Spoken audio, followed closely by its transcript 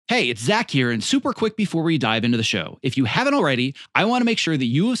Hey, it's Zach here, and super quick before we dive into the show. If you haven't already, I want to make sure that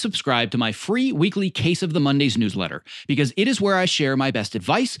you have subscribed to my free weekly Case of the Mondays newsletter, because it is where I share my best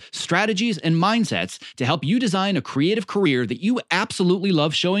advice, strategies, and mindsets to help you design a creative career that you absolutely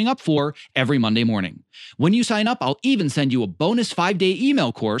love showing up for every Monday morning. When you sign up, I'll even send you a bonus 5-day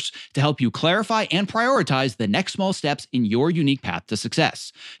email course to help you clarify and prioritize the next small steps in your unique path to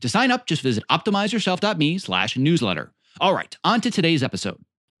success. To sign up, just visit optimizeyourself.me/newsletter. All right, on to today's episode.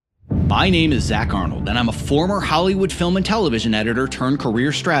 My name is Zach Arnold, and I'm a former Hollywood film and television editor turned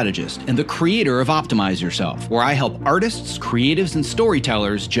career strategist and the creator of Optimize Yourself, where I help artists, creatives, and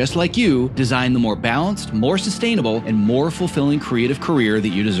storytellers just like you design the more balanced, more sustainable, and more fulfilling creative career that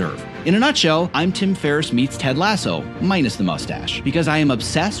you deserve. In a nutshell, I'm Tim Ferriss meets Ted Lasso, minus the mustache, because I am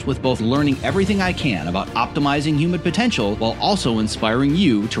obsessed with both learning everything I can about optimizing human potential while also inspiring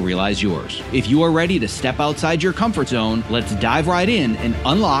you to realize yours. If you are ready to step outside your comfort zone, let's dive right in and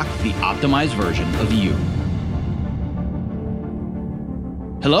unlock the optimized version of you.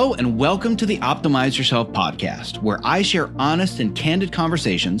 Hello, and welcome to the Optimize Yourself podcast, where I share honest and candid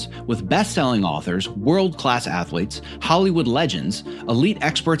conversations with best-selling authors, world-class athletes, Hollywood legends, elite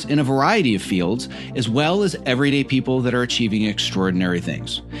experts in a variety of fields, as well as everyday people that are achieving extraordinary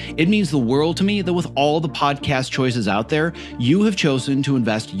things. It means the world to me that with all the podcast choices out there, you have chosen to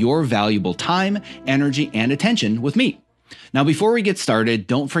invest your valuable time, energy, and attention with me. Now, before we get started,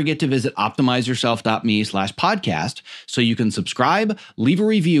 don't forget to visit optimizeyourself.me/podcast so you can subscribe, leave a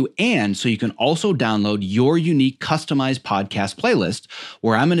review, and so you can also download your unique customized podcast playlist,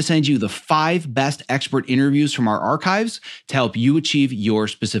 where I'm going to send you the 5 best expert interviews from our archives to help you achieve your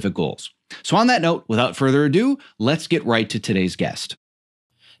specific goals. So on that note, without further ado, let's get right to today's guest.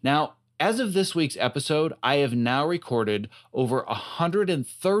 Now, as of this week's episode, I have now recorded over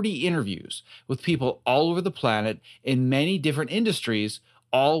 130 interviews with people all over the planet in many different industries,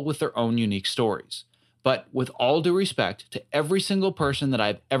 all with their own unique stories. But with all due respect to every single person that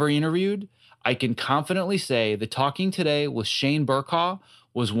I've ever interviewed, I can confidently say that talking today with Shane Burkaw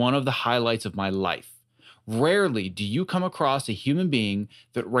was one of the highlights of my life. Rarely do you come across a human being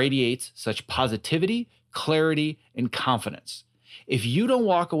that radiates such positivity, clarity, and confidence. If you don't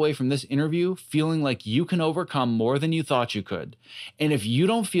walk away from this interview feeling like you can overcome more than you thought you could, and if you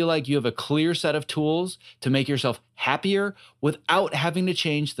don't feel like you have a clear set of tools to make yourself happier without having to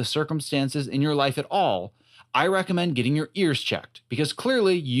change the circumstances in your life at all, I recommend getting your ears checked, because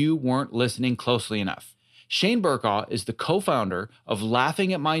clearly you weren't listening closely enough. Shane Burkaw is the co-founder of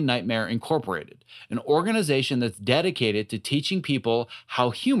Laughing at My Nightmare Incorporated, an organization that's dedicated to teaching people how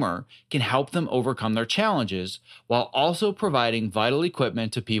humor can help them overcome their challenges while also providing vital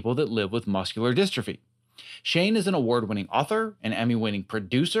equipment to people that live with muscular dystrophy. Shane is an award-winning author, an Emmy-winning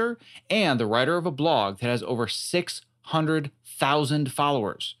producer, and the writer of a blog that has over 600,000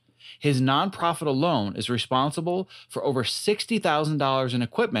 followers. His nonprofit alone is responsible for over $60,000 in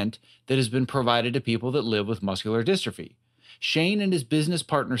equipment that has been provided to people that live with muscular dystrophy. Shane and his business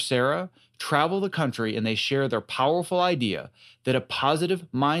partner, Sarah, travel the country, and they share their powerful idea that a positive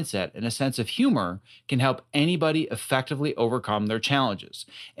mindset and a sense of humor can help anybody effectively overcome their challenges.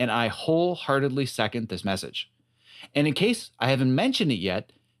 And I wholeheartedly second this message. And in case I haven't mentioned it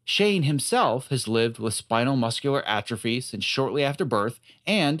yet, Shane himself has lived with spinal muscular atrophy since shortly after birth,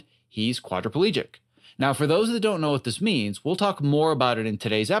 and he's quadriplegic. Now, for those that don't know what this means, we'll talk more about it in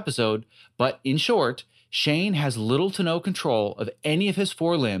today's episode, but in short, Shane has little to no control of any of his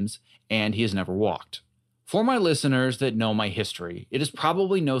 4 limbs, and he has never walked. For my listeners that know my history, it is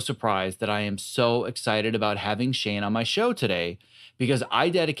probably no surprise that I am so excited about having Shane on my show today, because I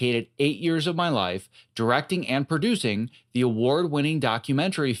dedicated 8 years of my life directing and producing the award-winning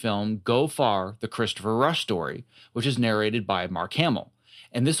documentary film Go Far, The Christopher Rush Story, which is narrated by Mark Hamill.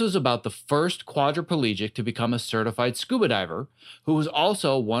 And this was about the first quadriplegic to become a certified scuba diver, who was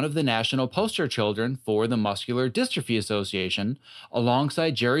also one of the national poster children for the Muscular Dystrophy Association,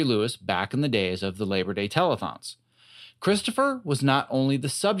 alongside Jerry Lewis back in the days of the Labor Day telethons. Christopher was not only the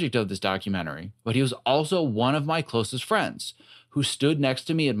subject of this documentary, but he was also one of my closest friends, who stood next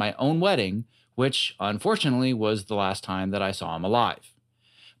to me at my own wedding, which unfortunately was the last time that I saw him alive.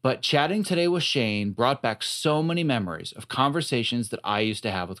 But chatting today with Shane brought back so many memories of conversations that I used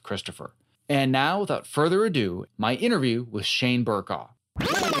to have with Christopher. And now, without further ado, my interview with Shane Burkaw.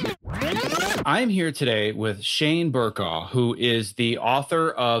 I'm here today with Shane Burkaw, who is the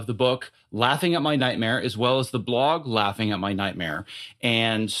author of the book Laughing at My Nightmare, as well as the blog Laughing at My Nightmare.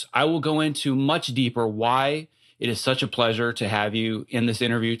 And I will go into much deeper why it is such a pleasure to have you in this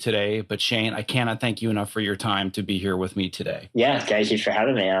interview today. But Shane, I cannot thank you enough for your time to be here with me today. Yeah, thank you for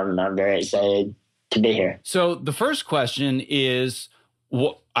having me. I'm very excited to be here. So the first question is,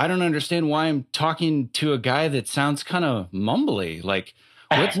 I don't understand why I'm talking to a guy that sounds kind of mumbly. Like,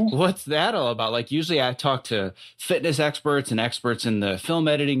 what's that all about? Like, usually I talk to fitness experts and experts in the film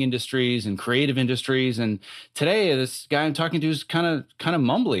editing industries and creative industries, and today this guy I'm talking to is kind of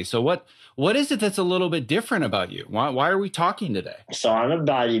mumbly. So what is it that's a little bit different about you? Why are we talking today? So I'm a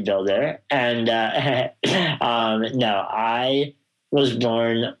bodybuilder, and no, I was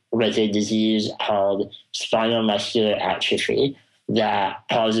born with a disease called spinal muscular atrophy that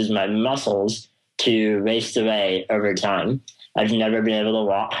causes my muscles to waste away over time. I've never been able to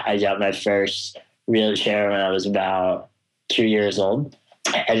walk. I got my first wheelchair when I was about 2 years old,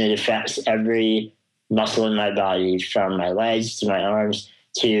 and it affects every muscle in my body, from my legs to my arms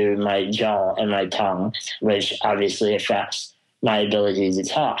to my jaw and my tongue, which obviously affects my ability to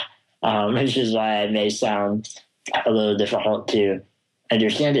talk, which is why I may sound a little difficult to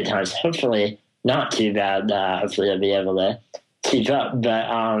understand at times. Hopefully not too bad. Hopefully I'll be able to keep up. But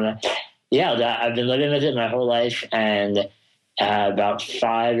I've been living with it my whole life, and about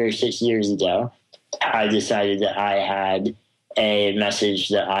 5 or 6 years ago, I decided that I had a message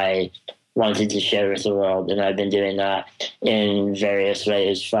that I wanted to share with the world, and I've been doing that in various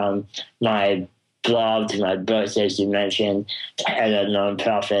ways, from my blog to my books, as you mentioned, and a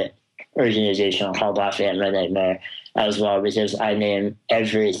nonprofit organization called Laughing at My Nightmare as well, because I name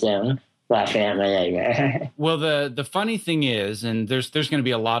everything Laughing at My Nightmare. Well, the funny thing is, and there's going to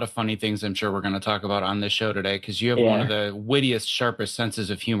be a lot of funny things I'm sure we're going to talk about on this show today, because you have one of the wittiest, sharpest senses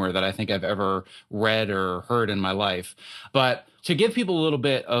of humor that I think I've ever read or heard in my life. But to give people a little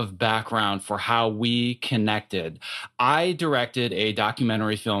bit of background for how we connected, I directed a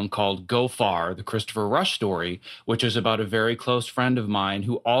documentary film called Go Far, the Christopher Rush story, which is about a very close friend of mine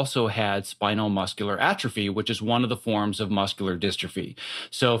who also had spinal muscular atrophy, which is one of the forms of muscular dystrophy.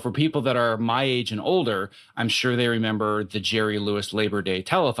 So for people that are my age and older, I'm sure they remember the Jerry Lewis Labor Day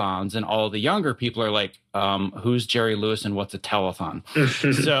telethons, and all the younger people are like, who's Jerry Lewis and what's a telethon?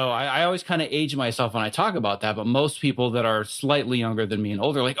 So I always kind of age myself when I talk about that, but most people that are slightly younger than me and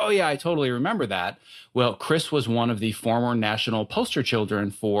older are like, oh yeah, I totally remember that. Well, Chris was one of the former national poster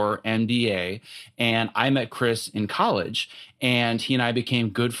children for MDA, and I met Chris in college, and he and I became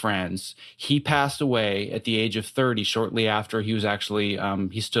good friends. He passed away at the age of 30, shortly after he was actually,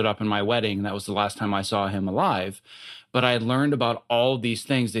 he stood up in my wedding. That was the last time I saw him alive. But I learned about all these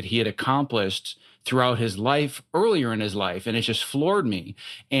things that he had accomplished throughout his life, earlier in his life, and it just floored me.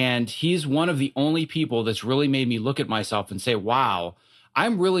 And he's one of the only people that's really made me look at myself and say, wow,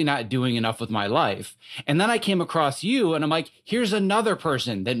 I'm really not doing enough with my life. And then I came across you, and I'm like, here's another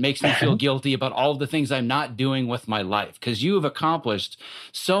person that makes me feel guilty about all of the things I'm not doing with my life, because you have accomplished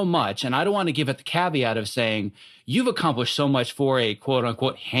so much. And I don't want to give it the caveat of saying, you've accomplished so much for a quote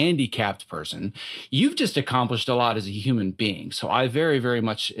unquote handicapped person. You've just accomplished a lot as a human being. So I very, very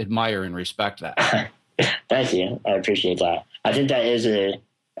much admire and respect that. Thank you. I appreciate that. I think that is an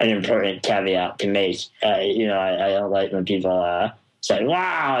important caveat to make. I don't like when people say,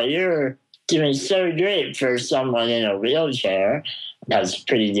 wow, you're doing so great for someone in a wheelchair. That's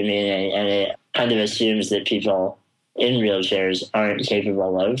pretty demeaning, and it kind of assumes that people in wheelchairs aren't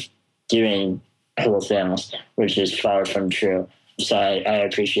capable of doing cool things, which is far from true. So I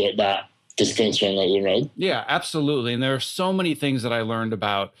appreciate that distinction that you made. Yeah, absolutely. And there are so many things that I learned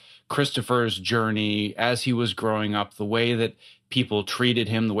about Christopher's journey as he was growing up, the way that people treated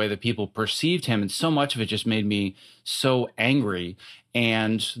him, the way that people perceived him. And so much of it just made me so angry.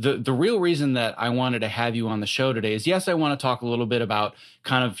 And the real reason that I wanted to have you on the show today is, yes, I want to talk a little bit about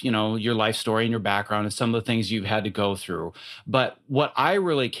kind of, your life story and your background and some of the things you've had to go through. But what I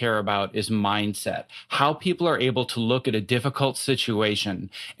really care about is mindset, how people are able to look at a difficult situation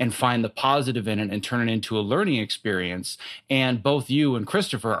and find the positive in it and turn it into a learning experience. And both you and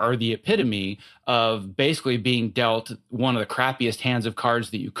Christopher are the epitome of basically being dealt one of the crappiest hands of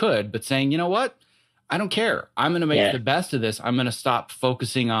cards that you could, but saying, you know what? I don't care. I'm going to make the best of this. I'm going to stop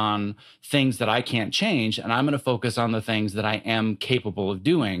focusing on things that I can't change, and I'm going to focus on the things that I am capable of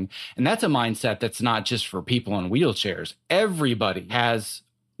doing. And that's a mindset that's not just for people in wheelchairs. Everybody has,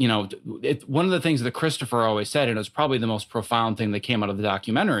 one of the things that Christopher always said, and it was probably the most profound thing that came out of the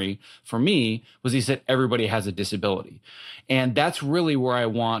documentary for me, was he said, everybody has a disability. And that's really where I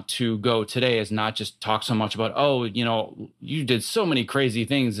want to go today, is not just talk so much about, you did so many crazy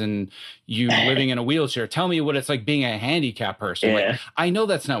things and you living in a wheelchair. Tell me what it's like being a handicapped person. Yeah. Like, I know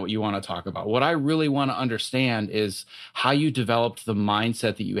that's not what you want to talk about. What I really want to understand is how you developed the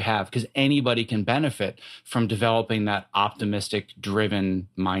mindset that you have, because anybody can benefit from developing that optimistic, driven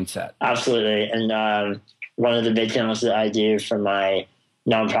mindset. Absolutely. And one of the big things that I do for my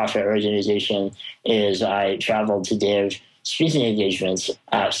nonprofit organization is I travel to give speaking engagements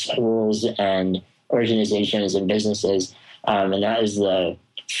at schools and organizations and businesses. And that is the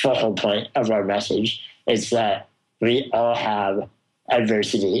focal point of our message. It's that we all have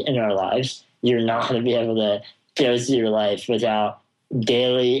adversity in our lives. You're not going to be able to go through your life without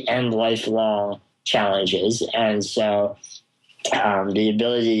daily and lifelong challenges. And so the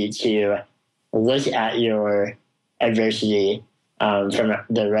ability to look at your adversity from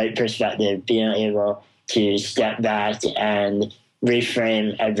the right perspective, being able to step back and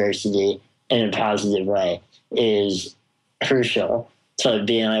reframe adversity in a positive way is crucial to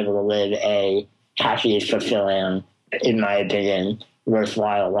being able to live a happy, fulfilling, in my opinion,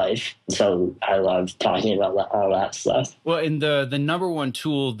 worthwhile life. So I love talking about all that stuff. Well, and the number one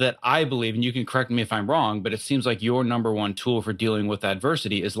tool that I believe, and you can correct me if I'm wrong, but it seems like your number one tool for dealing with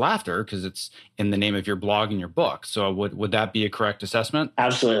adversity is laughter, because it's in the name of your blog and your book. So would that be a correct assessment?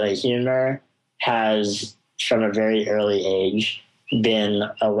 Absolutely. Humor has, from a very early age, been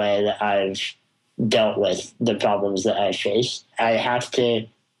a way that I've dealt with the problems that I face. I have to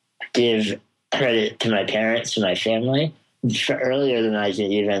give credit to my parents and my family. For earlier than I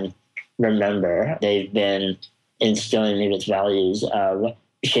can even remember, they've been instilling me with values of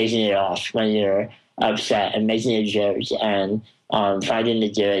shaking it off when you're upset and making a joke and finding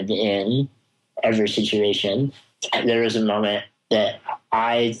the good in every situation. There was a moment that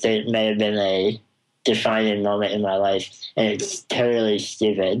I think may have been a defining moment in my life, and it's totally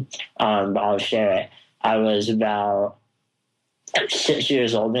stupid, but I'll share it. I was about 6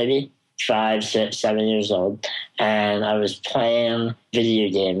 years old, maybe 5, 6, 7 years old, and I was playing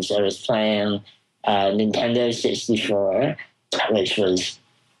video games. I was playing Nintendo 64, which was,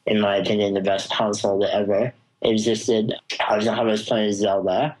 in my opinion, the best console that ever existed. I was playing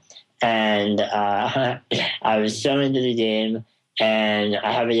Zelda, and I was so into the game, and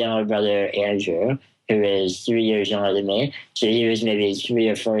I have a younger brother, Andrew, who is 3 years younger than me, so he was maybe 3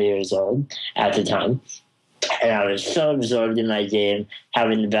 or 4 years old at the time. And I was so absorbed in my game,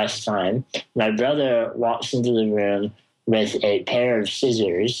 having the best time. My brother walks into the room with a pair of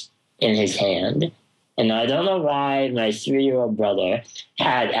scissors in his hand. And I don't know why my 3-year-old brother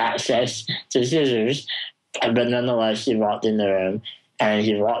had access to scissors, but nonetheless, he walked in the room and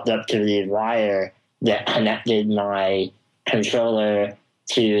he walked up to the wire that connected my controller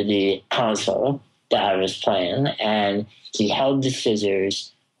to the console that I was playing. And he held the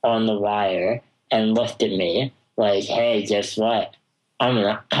scissors on the wire and looked at me like, hey, guess what? I'm going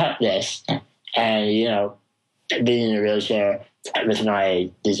to cut this. And, you know, being in a wheelchair with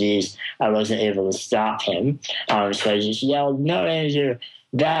my disease, I wasn't able to stop him. So I just yelled, no, Andrew,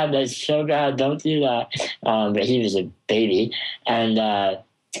 bad, that's so bad, don't do that. But he was a baby, and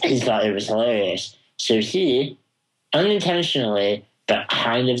he thought it was hilarious. So he, unintentionally, but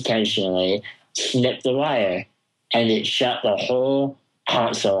kind of intentionally, snipped the wire, and it shut the whole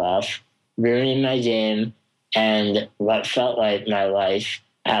console off, ruining my game and what felt like my life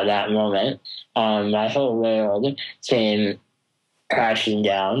at that moment. My whole world came crashing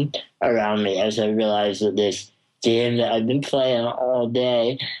down around me as I realized that this game that I've been playing all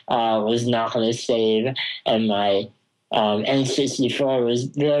day was not going to save, and my N64 was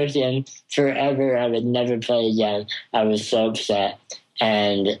broken forever. I would never play again. I was so upset,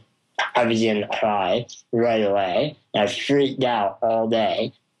 and I began to cry right away. I freaked out all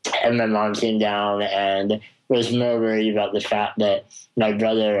day. And my mom came down and was more worried about the fact that my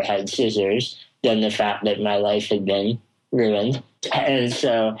brother had scissors than the fact that my life had been ruined. And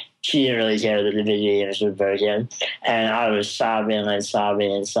so she didn't really care that the video games were broken. And I was sobbing and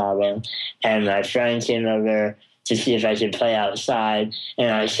sobbing and sobbing. And my friend came over to see if I could play outside.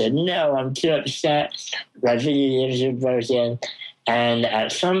 And I said, no, I'm too upset. My video games are broken. And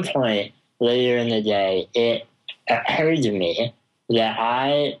at some point later in the day, it occurred to me that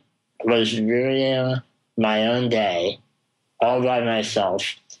I was ruining my own day all by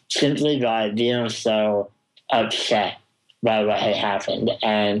myself simply by being so upset by what had happened.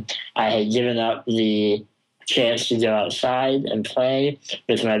 And I had given up the chance to go outside and play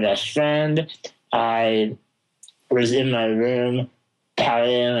with my best friend. I was in my room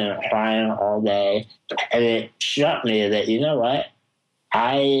pouting and crying all day. And it struck me that, you know what?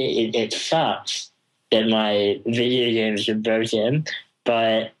 It sucks that my video games are broken,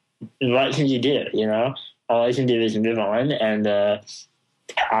 but what can you do, you know? All I can do is move on, and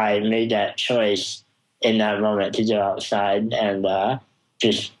I made that choice in that moment to go outside and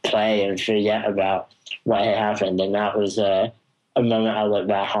just play and forget about what had happened. And that was a moment I look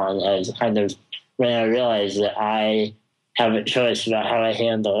back on as kind of when I realized that I have a choice about how I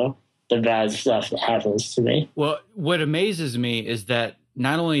handle the bad stuff that happens to me. Well, what amazes me is that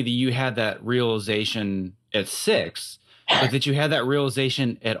not only that you had that realization at 6, but that you had that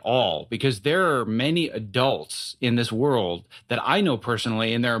realization at all, because there are many adults in this world that I know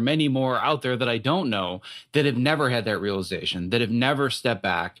personally, and there are many more out there that I don't know, that have never had that realization, that have never stepped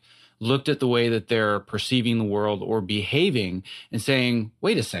back, looked at the way that they're perceiving the world or behaving and saying,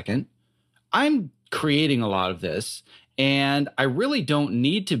 wait a second, I'm creating a lot of this and I really don't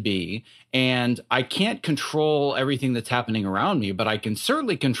need to be. And I can't control everything that's happening around me, but I can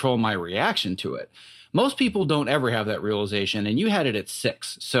certainly control my reaction to it. Most people don't ever have that realization, and you had it at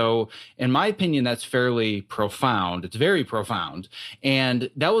 6. So, in my opinion, that's fairly profound. It's very profound. And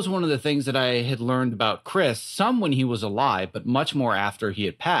that was one of the things that I had learned about Chris, some when he was alive, but much more after he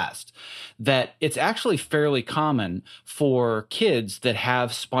had passed, that it's actually fairly common for kids that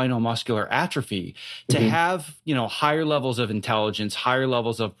have spinal muscular atrophy to have, higher levels of intelligence, higher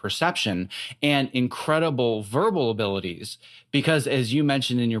levels of perception, and incredible verbal abilities. Because as you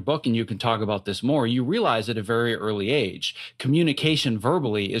mentioned in your book, and you can talk about this more, you realize at a very early age, communication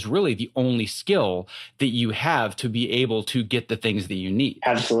verbally is really the only skill that you have to be able to get the things that you need.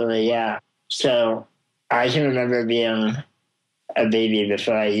 Absolutely, yeah. So I can remember being a baby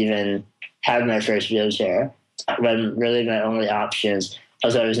before I even had my first wheelchair, when really my only options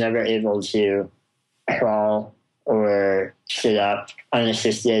was I was never able to crawl or sit up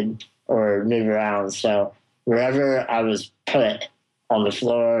unassisted or move around. So wherever I was put on the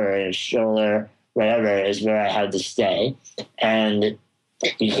floor or in a stroller, whatever, is where I had to stay. And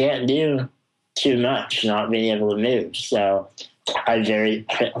you can't do too much not being able to move. So I very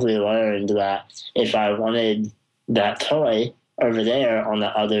quickly learned that if I wanted that toy over there on the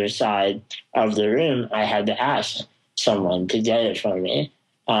other side of the room, I had to ask someone to get it for me.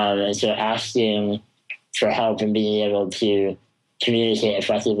 And so asking for help and being able to communicate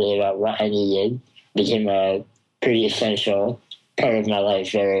effectively about what I needed became a pretty essential part of my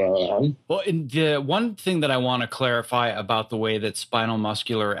life very early on. Well, and the one thing that I want to clarify about the way that spinal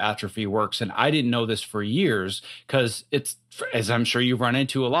muscular atrophy works, and I didn't know this for years, because it's, as I'm sure you've run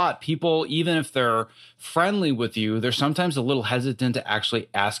into a lot, people, even if they're friendly with you, they're sometimes a little hesitant to actually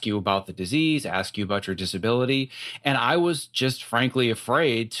ask you about the disease, ask you about your disability. And I was just frankly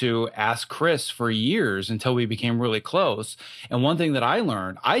afraid to ask Chris for years until we became really close. And one thing that I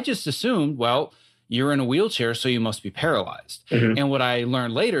learned, I just assumed, well, you're in a wheelchair, so you must be paralyzed. And what I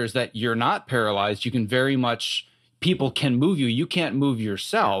learned later is that you're not paralyzed. You can very much, people can move you. You can't move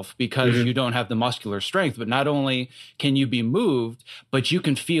yourself because you don't have the muscular strength. But not only can you be moved, but you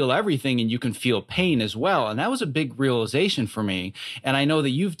can feel everything and you can feel pain as well. And that was a big realization for me. And I know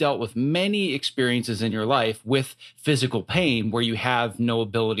that you've dealt with many experiences in your life with physical pain where you have no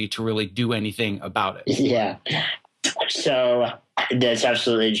ability to really do anything about it. Yeah. So that's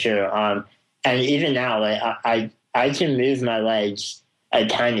absolutely true. And even now, like, I can move my legs a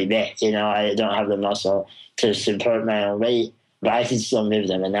tiny bit. I don't have the muscle to support my own weight, but I can still move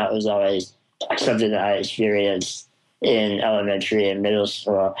them. And that was always something that I experienced in elementary and middle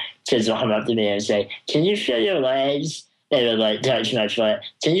school. Kids will come up to me and say, "Can you feel your legs?" They would touch my foot.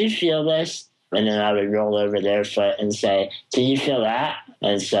 "Can you feel this?" And then I would roll over their foot and say, "Can you feel that?"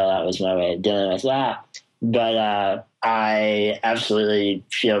 And so that was my way of dealing with that. But I absolutely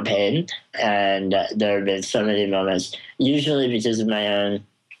feel pain, and there have been so many moments, usually because of my own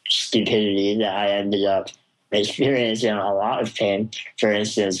stupidity, that I ended up experiencing a lot of pain. For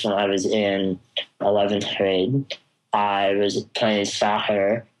instance, when I was in 11th grade, I was playing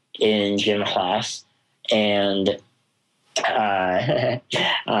soccer in gym class, and I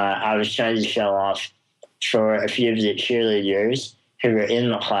was trying to show off for a few of the cheerleaders who were in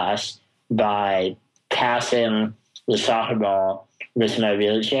the class by passing the soccer ball with my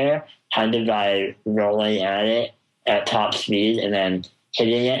wheelchair, kind of by rolling at it at top speed and then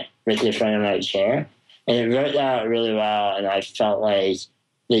hitting it with the front of my chair. And it worked out really well, and I felt like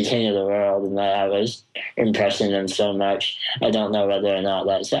the king of the world, and that I was impressing them so much. I don't know whether or not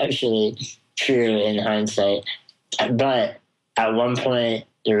that's actually true in hindsight. But at one point,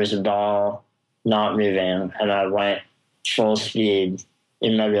 there was a ball not moving, and I went full speed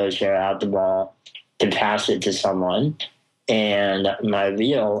in my wheelchair out the ball to pass it to someone, and my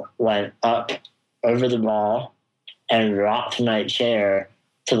wheel went up over the ball and rocked my chair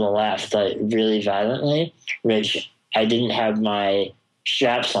to the left, really violently, which I didn't have my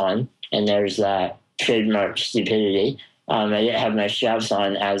straps on, and there's that trademark stupidity. I didn't have my straps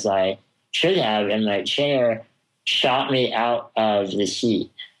on as I should have, and my chair shot me out of the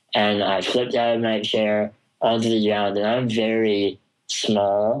seat, and I flipped out of my chair onto the ground, and I'm very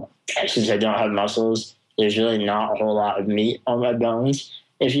small. Since I don't have muscles, there's really not a whole lot of meat on my bones,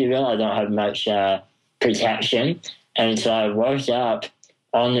 if you will. I don't have much protection. And so I woke up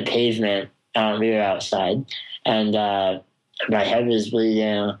on the pavement. We were outside. and my head was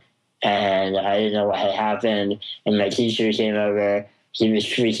bleeding, and I didn't know what had happened. And my teacher came over. He was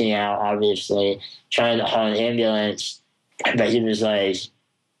freaking out, obviously, trying to call an ambulance. But he was like,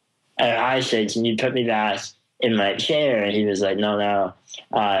 and I said, "Can you put me back in my chair?" And he was like, no,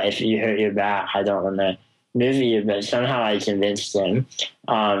 if you hurt your back, I don't want to move you. But somehow I convinced him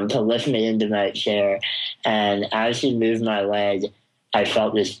to lift me into my chair. And as he moved my leg, I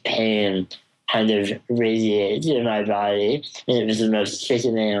felt this pain kind of radiate in my body. And it was the most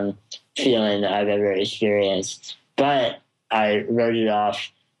sickening feeling that I've ever experienced. But I wrote it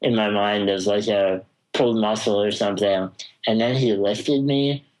off in my mind as like a pulled muscle or something. And then he lifted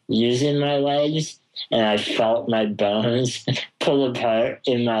me using my legs, and I felt my bones pull apart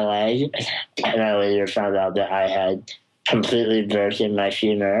in my leg. And I later found out that I had completely broken my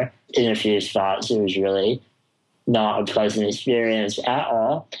femur in a few spots. It was really not a pleasant experience at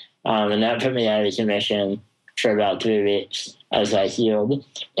all. And that put me out of commission for about 3 weeks as I healed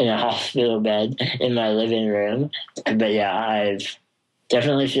in a hospital bed in my living room. But yeah, I've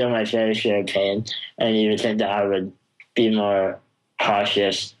definitely feel my fair share of pain. And you would think that I would be more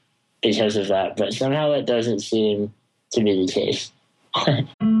cautious because of that, but somehow that doesn't seem to be the case.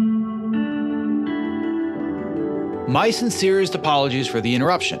 My sincerest apologies for the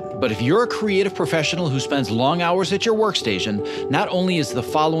interruption, but if you're a creative professional who spends long hours at your workstation, not only is the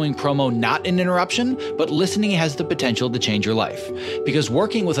following promo not an interruption, but listening has the potential to change your life. Because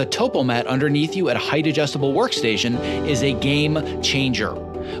working with a TopoMat underneath you at a height-adjustable workstation is a game changer.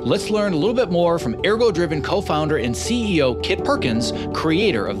 Let's learn a little bit more from Ergo-Driven co-founder and CEO Kit Perkins,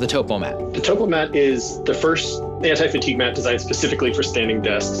 creator of the TopoMat. The TopoMat is the first anti-fatigue mat designed specifically for standing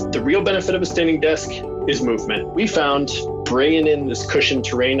desks. The real benefit of a standing desk is movement. We found bringing in this cushioned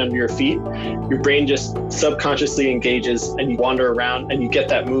terrain under your feet, your brain just subconsciously engages and you wander around and you get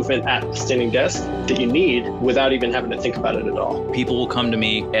that movement at the standing desk that you need without even having to think about it at all. People will come to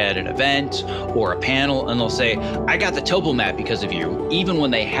me at an event or a panel and they'll say, I got the TopoMat because of you. Even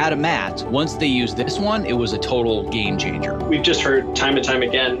when they had a mat, once they used this one, it was a total game changer. We've just heard time and time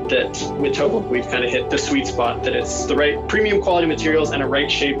again that with Topo, we've kind of hit the sweet spot, that it's the right premium quality materials and a right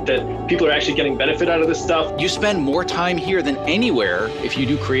shape that people are actually getting benefit out of this stuff. You spend more time here than anywhere if you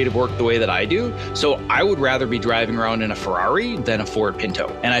do creative work the way that I do. So I would rather be driving around in a Ferrari than a Ford Pinto.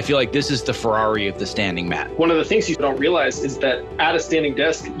 And I feel like this is the Ferrari of the standing mat. One of the things you don't realize is that at a standing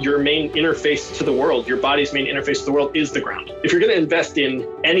desk, your main interface to the world, your body's main interface to the world is the ground. If you're going to invest in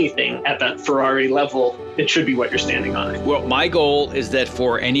anything at that Ferrari level, it should be what you're standing on. Well, my goal is that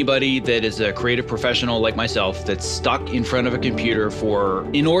for anybody that is a creative professional like myself that's stuck in front of a computer for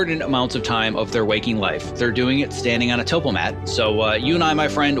inordinate amounts of time of their waking life, they're doing it standing on a TopoMat. So you and I, my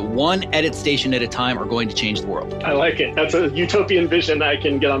friend, one edit station at a time are going to change the world. I like it. That's a utopian vision I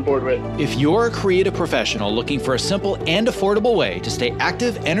can get on board with. If you're a creative professional looking for a simple and affordable way to stay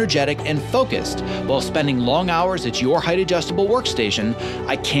active, energetic, and focused while spending long hours at your height-adjustable workstation,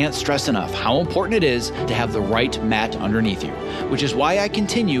 I can't stress enough how important it is to have the right mat underneath you, which is why I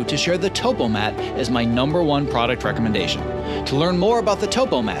continue to share the TopoMat as my #1 product recommendation. To learn more about the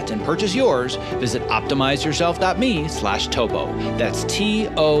TopoMat and purchase yours, visit optimizeyourself.me/topo. That's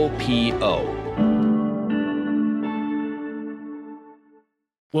TOPO.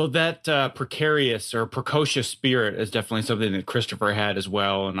 Well, that precarious or precocious spirit is definitely something that Christopher had as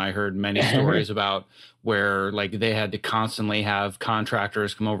well. And I heard many stories about where like they had to constantly have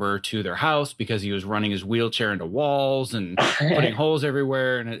contractors come over to their house because he was running his wheelchair into walls and putting holes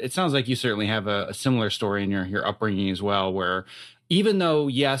everywhere. And it sounds like you certainly have a similar story in your upbringing as well, where even though,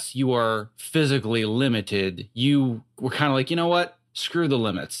 yes, you are physically limited, you were kind of like, you know what? Screw the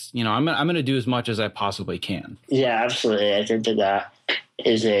limits. You know, I'm going to do as much as I possibly can. Yeah, absolutely. I think that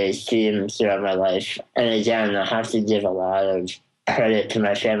is a theme throughout my life. And again, I have to give a lot of credit to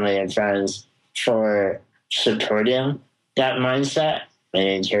my family and friends for supporting that mindset and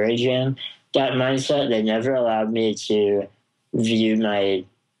encouraging that mindset. They never allowed me to view my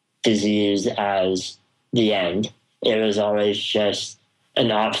disease as the end. It was always just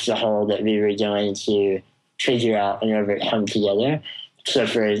an obstacle that we were going to figure out and overcome together. So,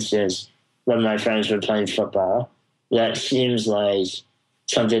 for instance, when my friends were playing football, that seems like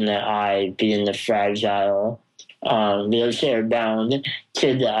something that I, being the fragile, wheelchair-bound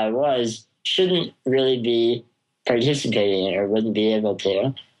kid that I was, shouldn't really be participating in or wouldn't be able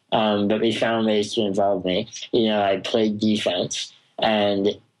to. But we found ways to involve me. You know, I played defense,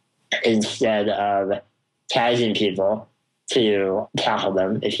 and instead of tagging people to tackle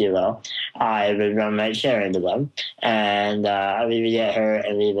them, if you will, I would run my chair into them, and we would get hurt,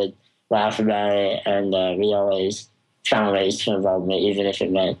 and we would laugh about it, and we always found ways to involve me, even if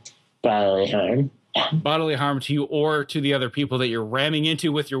it meant bodily harm. bodily harm to you or to the other people that you're ramming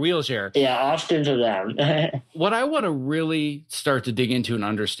into with your wheelchair. Yeah, often to them. What I want to really start to dig into and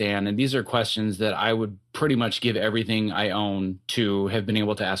understand, and these are questions that I would pretty much give everything I own to have been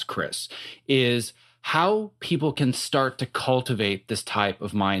able to ask Chris, is how people can start to cultivate this type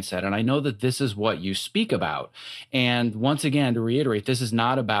of mindset. And I know that this is what you speak about. And once again, to reiterate, this is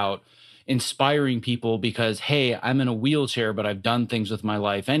not about inspiring people because, hey, I'm in a wheelchair, but I've done things with my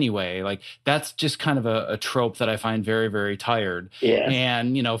life anyway. Like, that's just kind of a trope that I find very, very tired. Yeah.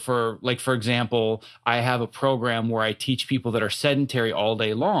 And, for example, I have a program where I teach people that are sedentary all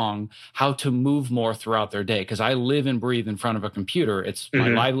day long how to move more throughout their day. Because I live and breathe in front of a computer. It's my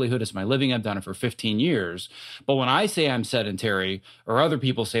livelihood, it's my living. I've done it for 15 years. But when I say I'm sedentary or other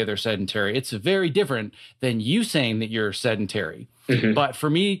people say they're sedentary, it's very different than you saying that you're sedentary. But for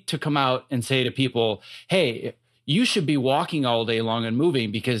me to come out and say to people, hey, you should be walking all day long and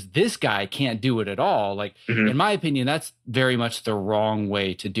moving because this guy can't do it at all. Like, in my opinion, that's very much the wrong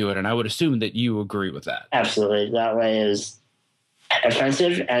way to do it. And I would assume that you agree with that. Absolutely. That way is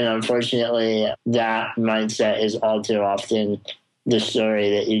offensive. And unfortunately, that mindset is all too often the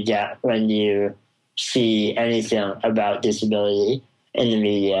story that you get when you see anything about disability in the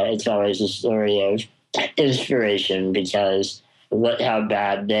media. It's always a story of inspiration because look how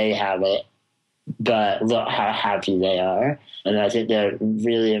bad they have it, but look how happy they are. And I think the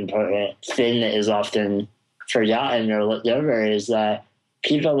really important thing that is often forgotten or looked over is that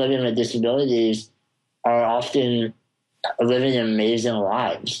people living with disabilities are often living amazing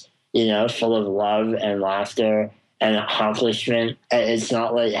lives, full of love and laughter and accomplishment. It's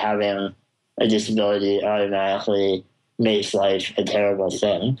not like having a disability automatically makes life a terrible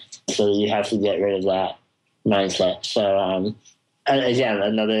thing. So you have to get rid of that mindset. So, again,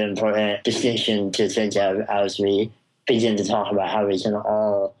 another important distinction to think of as we begin to talk about how we can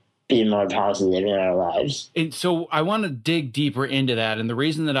all be more positive in our lives. And so I want to dig deeper into that. And the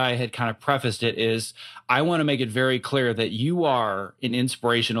reason that I had kind of prefaced it is I want to make it very clear that you are an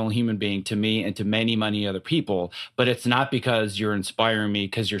inspirational human being to me and to many, many other people. But it's not because you're inspiring me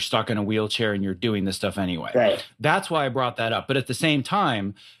because you're stuck in a wheelchair and you're doing this stuff anyway. Right. That's why I brought that up. But at the same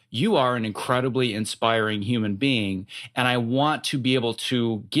time, you are an incredibly inspiring human being. And I want to be able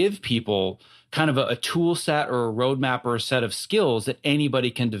to give people kind of a tool set or a roadmap or a set of skills that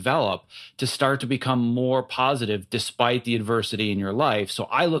anybody can develop to start to become more positive despite the adversity in your life. So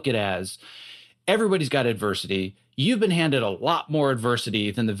I look at it as everybody's got adversity. You've been handed a lot more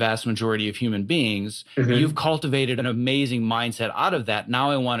adversity than the vast majority of human beings. You've cultivated an amazing mindset out of that. Now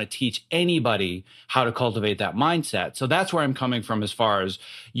I want to teach anybody how to cultivate that mindset. So that's where I'm coming from as far as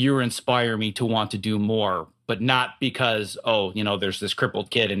you inspire me to want to do more, but not because, there's this crippled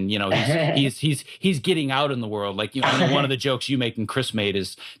kid and, he's getting out in the world. Like, one of the jokes you make and Chris made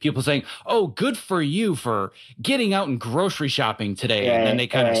is people saying, oh, good for you for getting out and grocery shopping today. And then they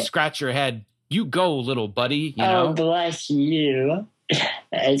kind of scratch your head. You go, little buddy, Oh, bless you.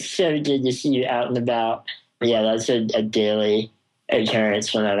 It's so good to see you out and about. Yeah, that's a daily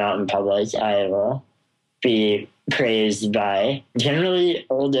occurrence when I'm out in public. I will be praised by generally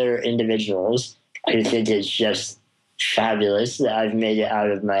older individuals who think it's just fabulous that I've made it out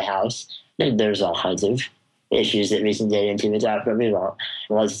of my house. There's all kinds of issues that we can get into with that, but we won't.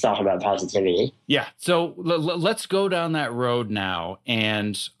 Let's talk about positivity. Yeah. So let's go down that road now.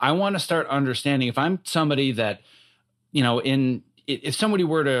 And I want to start understanding if I'm somebody that, if somebody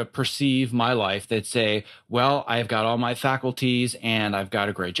were to perceive my life, they'd say, well, I've got all my faculties and I've got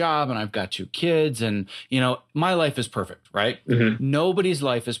a great job and I've got 2 kids and, my life is perfect, right? Nobody's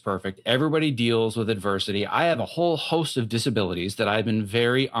life is perfect. Everybody deals with adversity. I have a whole host of disabilities that I've been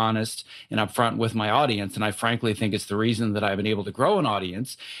very honest and upfront with my audience. And I frankly think it's the reason that I've been able to grow an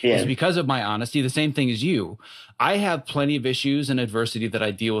audience is because of my honesty. The same thing as you. I have plenty of issues and adversity that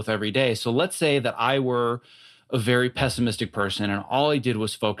I deal with every day. So let's say that I were a very pessimistic person and all I did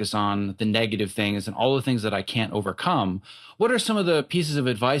was focus on the negative things and all the things that I can't overcome. What are some of the pieces of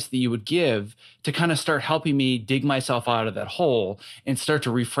advice that you would give to kind of start helping me dig myself out of that hole and start to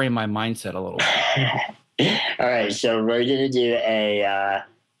reframe my mindset a little bit? All right. So we're going to do a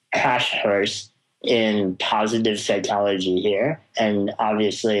crash course in positive psychology here. And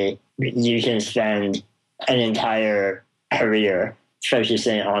obviously you can spend an entire career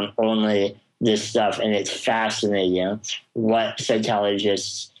focusing on only this stuff, and it's fascinating what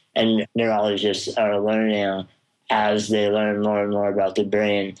psychologists and neurologists are learning as they learn more and more about the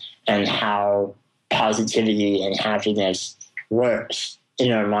brain and how positivity and happiness works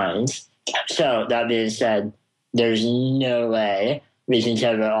in our minds. So that being said, there's no way we can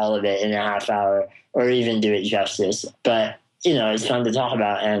cover all of it in a half hour or even do it justice. But, it's fun to talk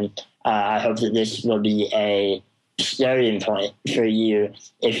about. And I hope that this will be a starting point for you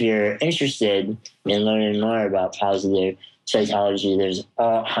if you're interested in learning more about positive psychology. There's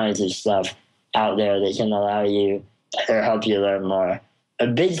all kinds of stuff out there that can allow you or help you learn more. A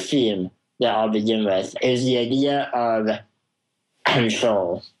big theme that I'll begin with is the idea of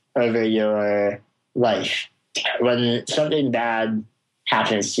control over your life. When something bad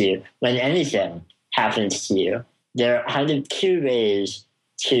happens to you, when anything happens to you, there are kind of two ways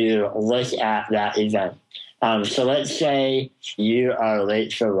to look at that event. So let's say you are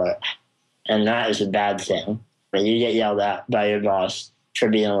late for work, and that is a bad thing. And you get yelled at by your boss for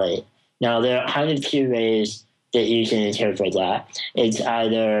being late. Now, there are kind of two ways that you can interpret that. It's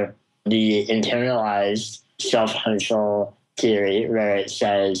either the internalized self-control theory, where it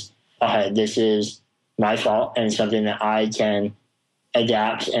says, okay, this is my fault and something that I can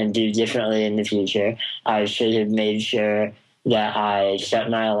adapt and do differently in the future. I should have made sure that I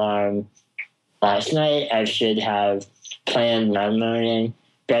set my alarm last night. I should have planned my morning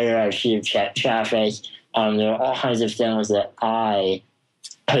better. I should have checked traffic. There are all kinds of things that I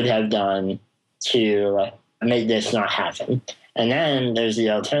could have done to make this not happen. And then there's the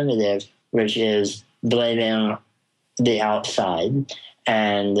alternative, which is blaming the outside.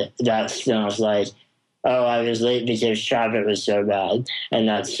 And that's things like, oh, I was late because traffic was so bad. And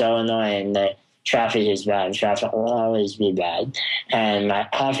that's so annoying that traffic is bad. Traffic will always be bad. And my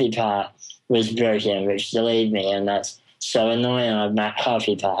coffee pot was broken, which delayed me. And that's so annoying of my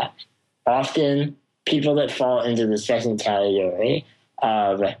coffee pot. Often, people that fall into the second category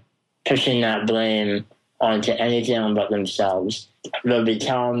of pushing that blame onto anything but themselves will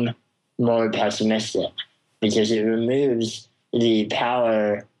become more pessimistic because it removes the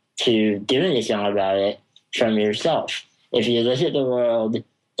power to do anything about it from yourself. If you look at the world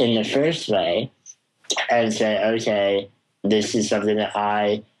in the first way and say, okay, this is something that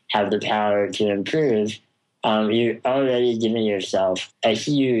I have the power to improve, you're already giving yourself a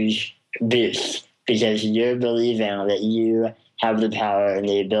huge boost because you're believing that you have the power and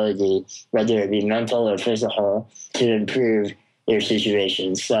the ability, whether it be mental or physical, to improve your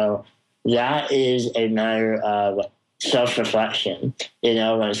situation. So that is a matter of self-reflection.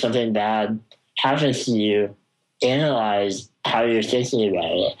 When something bad happens to you, analyze how you're thinking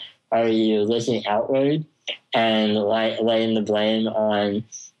about it. Are you looking outward and laying the blame on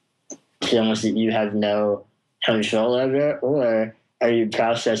things that you have no control over, or are you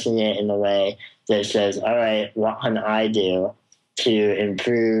processing it in a way that says, all right, what can I do to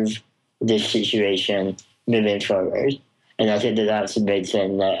improve this situation moving forward? And I think that that's a big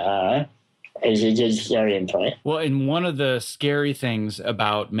thing that is a good starting point. Well, and one of the scary things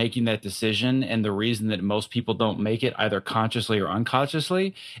about making that decision, and the reason that most people don't make it either consciously or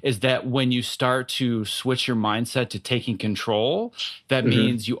unconsciously, is that when you start to switch your mindset to taking control, that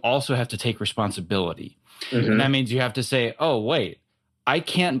means you also have to take responsibility. And that means you have to say, oh, wait, I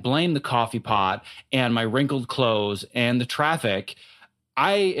can't blame the coffee pot and my wrinkled clothes and the traffic.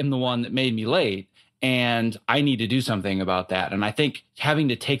 I am the one that made me late, and I need to do something about that. And I think having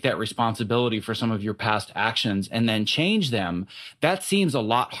to take that responsibility for some of your past actions and then change them, that seems a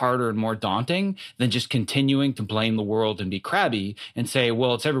lot harder and more daunting than just continuing to blame the world and be crabby and say,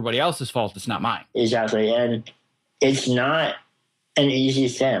 well, it's everybody else's fault, it's not mine. Exactly. And it's not an easy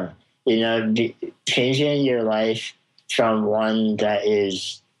thing. Changing your life from one that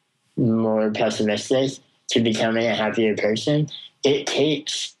is more pessimistic to becoming a happier person, it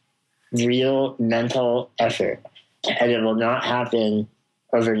takes real mental effort, and it will not happen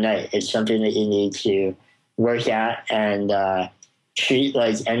overnight. It's something that you need to work at and treat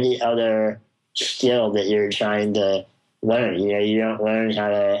like any other skill that you're trying to learn. You don't learn how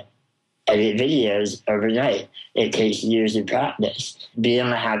to edit videos overnight. It takes years of practice. Being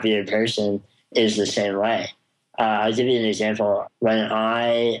a happier person is the same way. I'll give you an example. When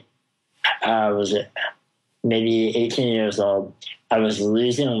I was maybe 18 years old, I was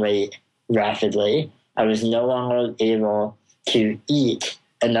losing weight rapidly. I was no longer able to eat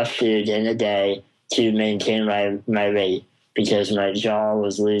enough food in a day to maintain my weight because my jaw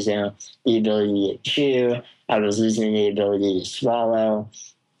was losing the ability to chew. I was losing the ability to swallow.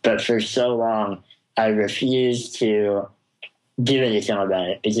 But for so long, I refused to do anything about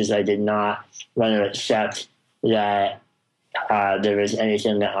it because I did not want to accept that there was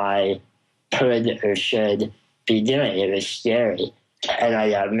anything that I could or should be doing. It was scary. And I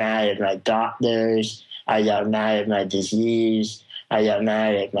got mad at my doctors. I got mad at my disease. I got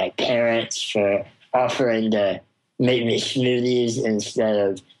mad at my parents for offering to make me smoothies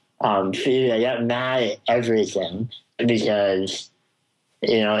instead of food. I got mad at everything because,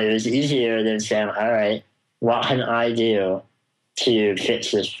 it was easier than saying, all right, what can I do to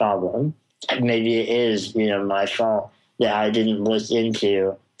fix this problem. Maybe it is, my fault that I didn't look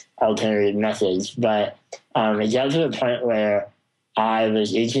into alternative methods. But it got to the point where I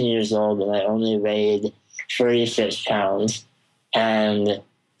was 18 years old and I only weighed 46 pounds. And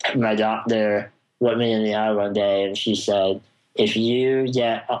my doctor looked me in the eye one day and she said, if you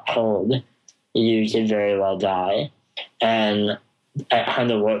get a cold, you could very well die. And it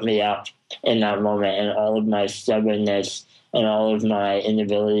kind of woke me up in that moment, and all of my stubbornness and all of my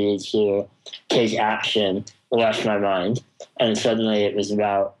inability to take action left my mind. And suddenly it was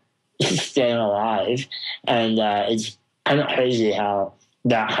about staying alive. And it's kind of crazy how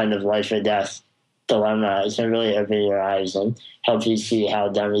that kind of life or death dilemma can really open your eyes and help you see how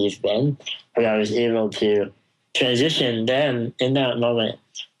dumb you've been. But I was able to transition then in that moment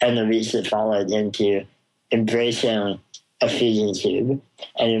and the weeks that followed into embracing a feeding tube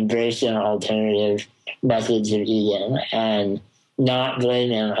and embracing alternative methods of eating and not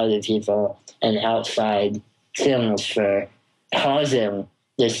blaming other people and outside things for causing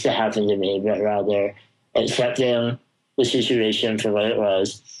this to happen to me, but rather accepting the situation for what it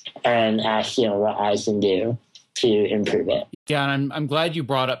was and asking what I can do to improve it. Yeah, and I'm glad you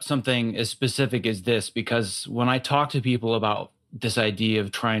brought up something as specific as this, because when I talk to people about this idea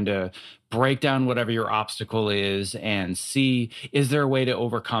of trying to break down whatever your obstacle is and see, is there a way to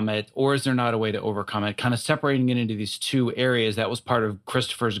overcome it or is there not a way to overcome it, kind of separating it into these two areas. That was part of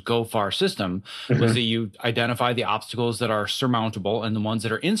Christopher's GoFar system, was that you identify the obstacles that are surmountable and the ones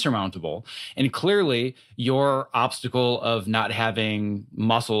that are insurmountable. And clearly your obstacle of not having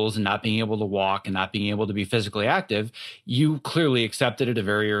muscles and not being able to walk and not being able to be physically active, you clearly accepted at a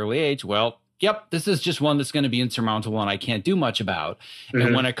very early age, well, yep, this is just one that's going to be insurmountable and I can't do much about.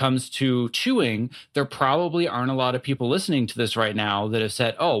 And when it comes to chewing, there probably aren't a lot of people listening to this right now that have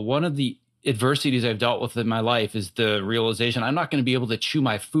said, oh, one of the adversities I've dealt with in my life is the realization I'm not going to be able to chew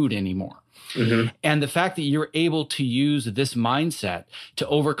my food anymore. And the fact that you're able to use this mindset to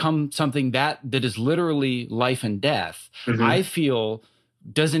overcome something that is literally life and death, I feel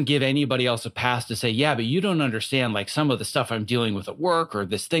doesn't give anybody else a pass to say, yeah, but you don't understand like some of the stuff I'm dealing with at work or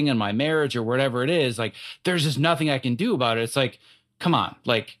this thing in my marriage or whatever it is. Like, there's just nothing I can do about it. It's like, come on,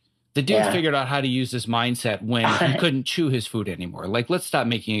 like the dude figured out how to use this mindset when he couldn't chew his food anymore. Like, let's stop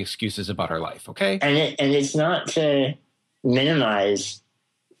making excuses about our life. Okay. And it's not to minimize,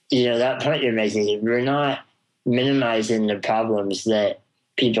 that point you're making. We're not minimizing the problems that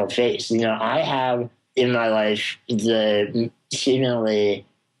people face. I have in my life the seemingly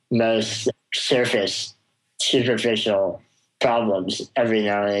most superficial problems every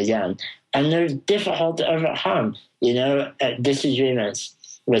now and again. And they're difficult to overcome, disagreements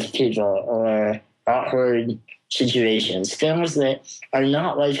with people or awkward situations, things that are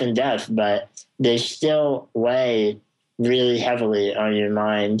not life and death, but they still weigh really heavily on your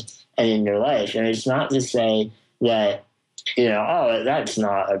mind and in your life. And it's not to say that, oh, that's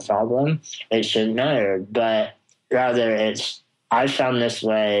not a problem, it shouldn't matter, but rather it's, I found this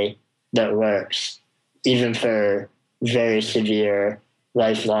way that works, even for very severe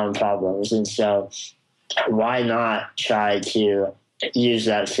lifelong problems. And so why not try to use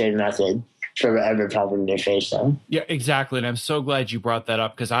that same method for whatever problem you're facing? Yeah, exactly. And I'm so glad you brought that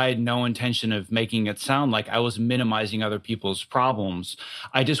up, because I had no intention of making it sound like I was minimizing other people's problems.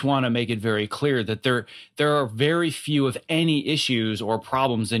 I just want to make it very clear that there are very few, if any, issues or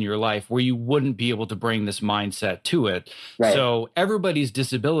problems in your life where you wouldn't be able to bring this mindset to it. Right. So everybody's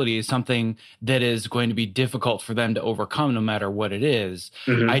disability is something that is going to be difficult for them to overcome no matter what it is.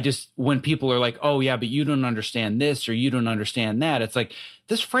 When people are like, oh yeah, but you don't understand this or you don't understand that, it's like,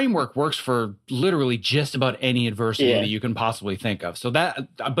 this framework works for literally just about any adversity that you can possibly think of. But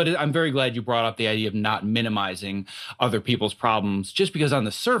I'm very glad you brought up the idea of not minimizing other people's problems, just because on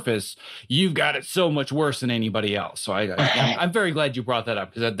the surface, you've got it so much worse than anybody else. So I'm very glad you brought that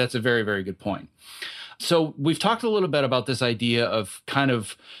up, because that's a very, very good point. So we've talked a little bit about this idea of kind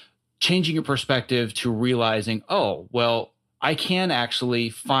of changing your perspective to realizing, oh, well, I can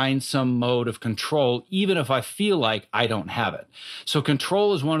actually find some mode of control, even if I feel like I don't have it. So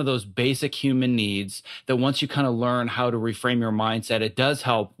control is one of those basic human needs that once you kind of learn how to reframe your mindset, it does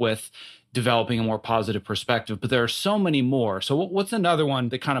help with developing a more positive perspective. But there are so many more. So what's another one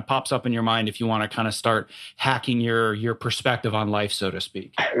that kind of pops up in your mind if you want to kind of start hacking your perspective on life, so to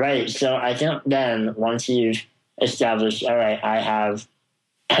speak? Right. So I think then once you've established, all right, I have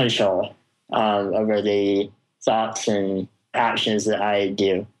control over the thoughts and actions that I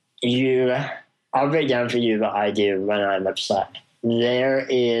do. I'll break down for you what I do when I'm upset. There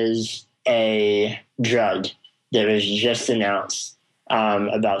is a drug that was just announced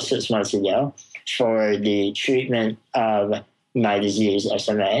about 6 months ago for the treatment of my disease,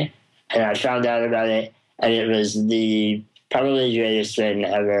 SMA. And I found out about it, and it was the probably greatest thing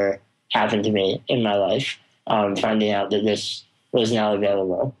that ever happened to me in my life, finding out that this was now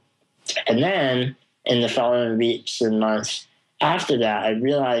available. And then in the following weeks and months after that, I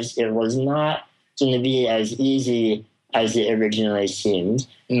realized it was not going to be as easy as it originally seemed.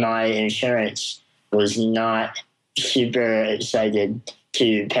 My insurance was not super excited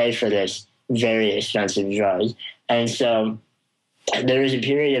to pay for this very expensive drug. And so there was a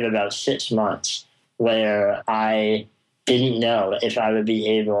period of about 6 months where I didn't know if I would be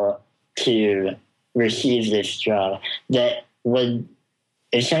able to receive this drug that would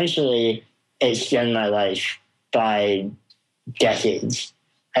essentially extend my life by decades.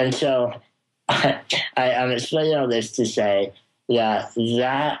 And so I'm explaining all this to say that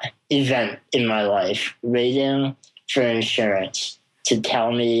event in my life, waiting for insurance to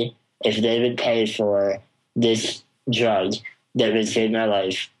tell me if they would pay for this drug that would save my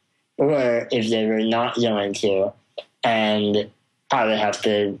life, or if they were not going to, and I would have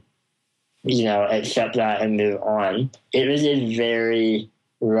to, accept that and move on. It was a very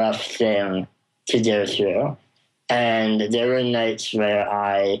rough thing to go through. And there were nights where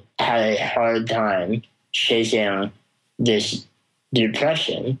I had a hard time shaking this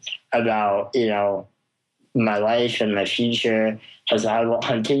depression about, my life and my future, because I will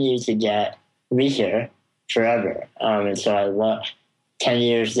continue to get weaker forever. And so I look 10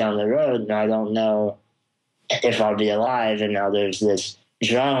 years down the road and I don't know if I'll be alive. And now there's this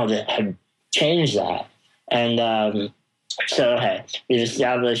drug that had changed that. And so, okay, we've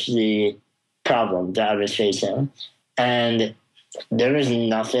established the problem that I was facing. And there was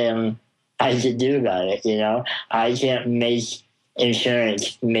nothing I could do about it, I can't make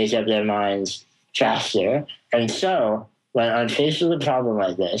insurance make up their minds faster. And so when I'm faced with a problem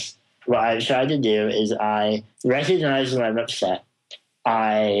like this, what I try to do is I recognize when I'm upset.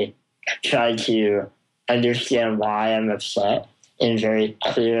 I try to understand why I'm upset in very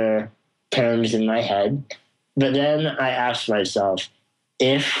clear terms in my head. But then I ask myself,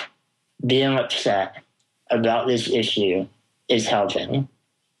 if being upset about this issue is helping,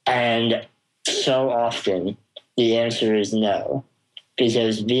 and so often the answer is no,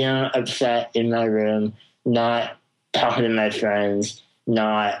 because being upset in my room, not talking to my friends,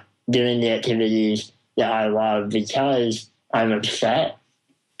 not doing the activities that I love because I'm upset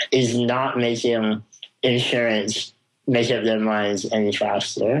is not making insurance make up their minds any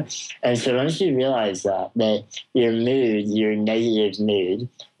faster. And so once you realize that your mood, your negative mood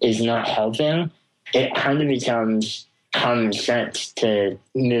is not helping, it kind of becomes common sense to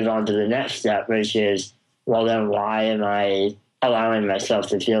move on to the next step, which is, well, then why am I allowing myself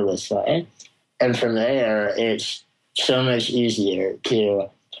to feel this way? And from there, it's so much easier to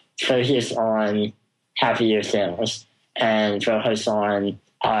focus on happier things and focus on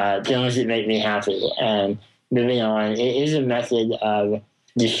things that make me happy. And moving on, it is a method of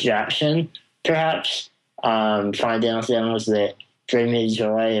distraction, perhaps, finding things that bring me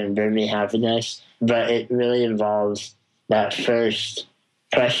joy and bring me happiness. But it really involves that first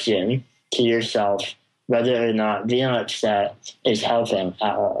question to yourself, whether or not being upset is helping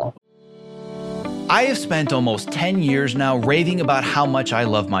at all. I have spent almost 10 years now raving about how much I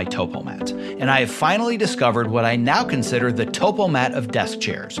love my TopoMat, and I have finally discovered what I now consider the TopoMat of desk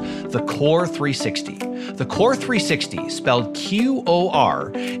chairs, the Core 360. The Core 360, spelled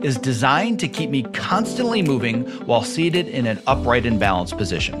QOR, is designed to keep me constantly moving while seated in an upright and balanced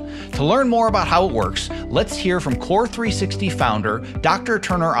position. To learn more about how it works, let's hear from Core 360 founder Dr.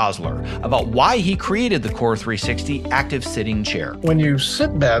 Turner Osler about why he created the Core 360 active sitting chair. When you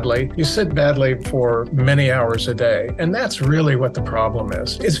sit badly, you sit badly for many hours a day. And that's really what the problem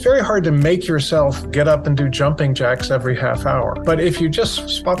is. It's very hard to make yourself get up and do jumping jacks every half hour. But if you just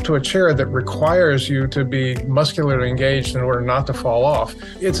swap to a chair that requires you to be muscularly engaged in order not to fall off,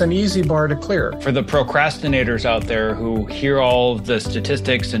 it's an easy bar to clear. For the procrastinators out there who hear all of the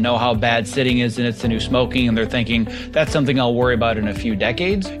statistics and know how bad sitting is and it's the new smoking, and they're thinking, that's something I'll worry about in a few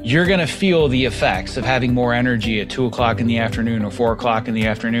decades, you're going to feel the effects of having more energy at 2 o'clock in the afternoon or 4 o'clock in the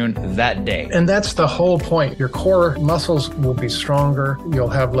afternoon that day. And that's the whole point. Your core muscles will be stronger. You'll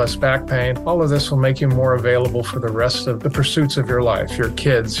have less back pain. All of this will make you more available for the rest of the pursuits of your life, your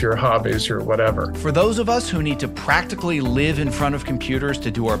kids, your hobbies, your whatever. For those of us who need to practically live in front of computers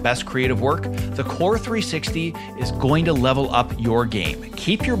to do our best creative work, the Core 360 is going to level up your game.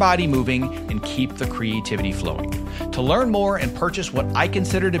 Keep your body moving and keep the creativity flowing. To learn more and purchase what I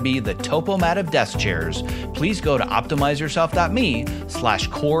consider to be the TopoMat of desk chairs, please go to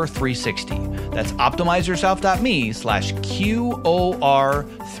optimizeyourself.me/core360. That's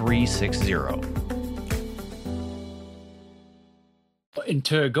optimizeyourself.me/QOR360. And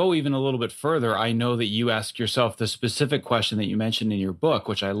to go even a little bit further, I know that you ask yourself the specific question that you mentioned in your book,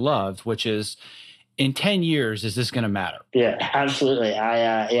 which I loved, which is, in 10 years, is this going to matter? Yeah, absolutely.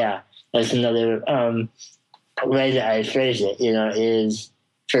 That's another way that I phrase it, is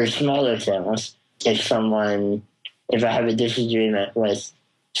for smaller things. If I have a disagreement with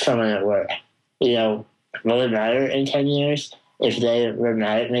someone at work, will it matter in 10 years? If they were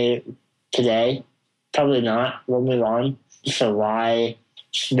mad at me today, probably not. We'll move on. So why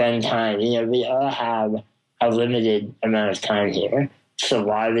spend time? We all have a limited amount of time here. So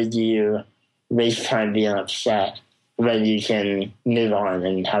why would you waste time being upset when you can move on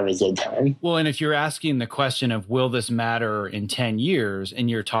and have a good time? Well, and if you're asking the question of will this matter in 10 years, and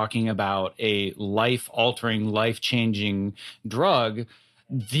you're talking about a life-altering, life-changing drug,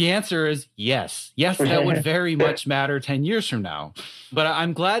 the answer is yes. Yes, that would very much matter 10 years from now. But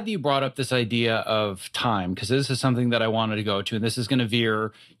I'm glad that you brought up this idea of time, because this is something that I wanted to go to. And this is going to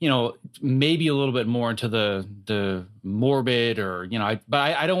veer, maybe a little bit more into the morbid or, but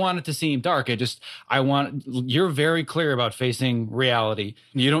I don't want it to seem dark. You're very clear about facing reality.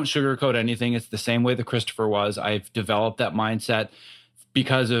 You don't sugarcoat anything. It's the same way that Christopher was. I've developed that mindset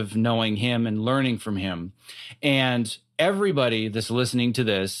because of knowing him and learning from him. And everybody that's listening to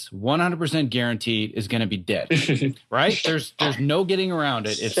this, 100% guaranteed, is going to be dead, right? There's no getting around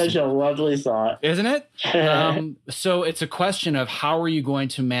it. It's such a lovely thought. Isn't it? So it's a question of how are you going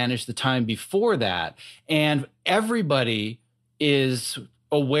to manage the time before that? And everybody is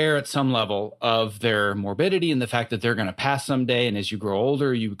aware at some level of their morbidity and the fact that they're going to pass someday. And as you grow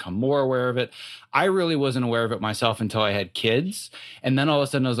older, you become more aware of it. I really wasn't aware of it myself until I had kids. And then all of a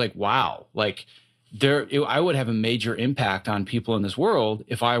sudden I was like, wow, I would have a major impact on people in this world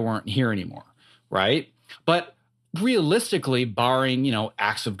if I weren't here anymore, right? But realistically, barring,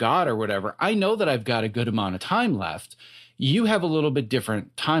 acts of God or whatever, I know that I've got a good amount of time left. You have a little bit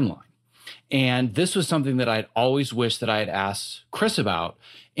different timeline. And this was something that I'd always wished that I had asked Chris about.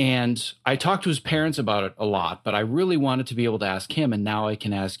 And I talked to his parents about it a lot, but I really wanted to be able to ask him. And now I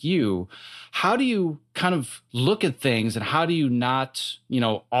can ask you, how do you kind of look at things, and how do you not,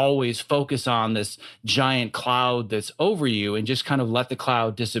 always focus on this giant cloud that's over you and just kind of let the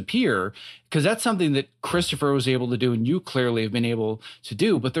cloud disappear? Because that's something that Christopher was able to do and you clearly have been able to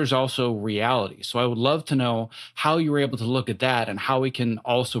do, but there's also reality. So I would love to know how you were able to look at that and how we can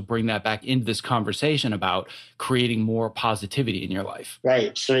also bring that back into this conversation about creating more positivity in your life.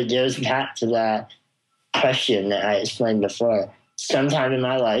 Right. So it goes back to that question that I explained before. Sometime in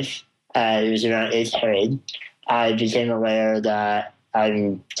my life, it was around 8th grade, I became aware that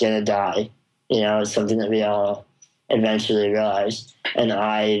I'm going to die. It's something that we all eventually realized. And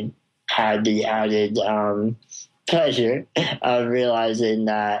I had the added pleasure of realizing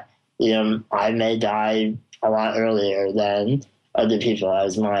that, I may die a lot earlier than other people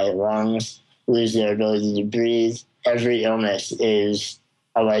as my lungs lose their ability to breathe. Every illness is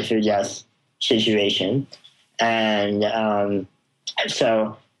a life or death situation. And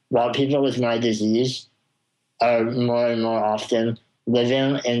so while people with my disease are more and more often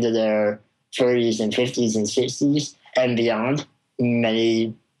living into their 40s and 50s and 60s and beyond,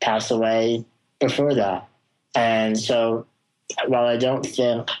 many pass away before that. And so while I don't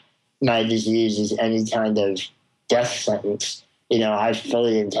think my disease is any kind of death sentence, I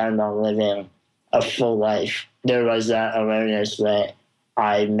fully intend on living a full life. There was that awareness that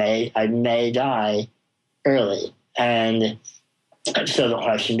I may die early. And so the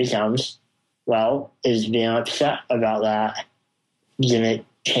question becomes, well, is being upset about that going to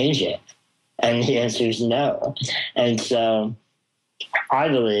change it? And the answer is no. And so I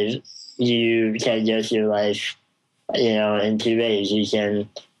believe you can go through life, in two ways. You can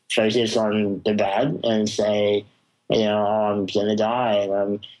focus on the bad and say, I'm going to die and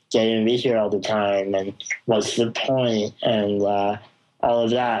I'm getting weaker all the time and what's the point and all of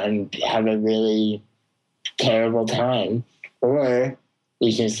that, and have a really terrible time. Or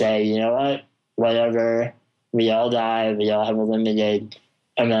you can say, whatever, we all die, we all have a limited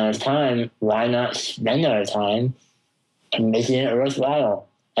amount of time. Why not spend our time making it worthwhile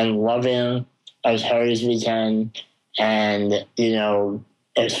and loving as hard as we can and,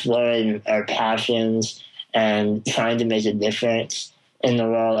 exploring our passions and trying to make a difference in the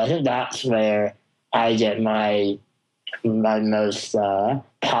world. I think that's where I get my most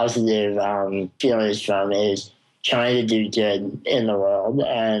positive feelings from, is trying to do good in the world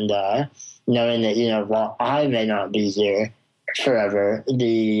and knowing that, while I may not be here forever,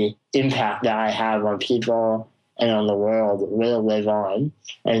 the impact that I have on people and on the world will live on.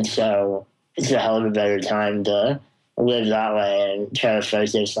 And so it's a hell of a better time to live that way and try to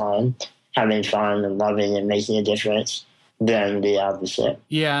focus on having fun and loving and making a difference than the opposite.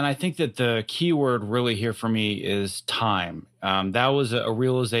 Yeah, and I think that the key word really here for me is time. That was a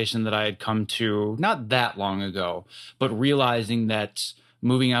realization that I had come to not that long ago, but realizing that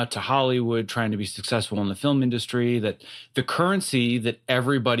moving out to Hollywood, trying to be successful in the film industry, that the currency that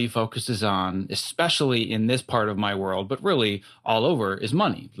everybody focuses on, especially in this part of my world, but really all over, is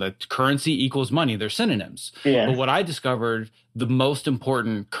money. Like currency equals money. They're synonyms. Yeah. But what I discovered, the most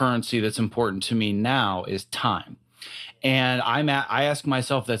important currency that's important to me now is time. And I ask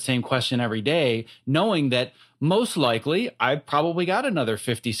myself that same question every day, knowing that most likely I've probably got another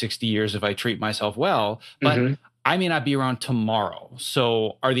 50, 60 years if I treat myself well, but I may not be around tomorrow.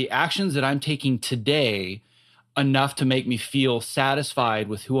 So are the actions that I'm taking today enough to make me feel satisfied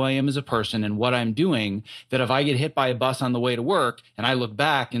with who I am as a person and what I'm doing, that if I get hit by a bus on the way to work and I look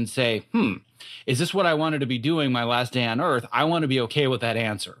back and say, is this what I wanted to be doing my last day on earth? I want to be okay with that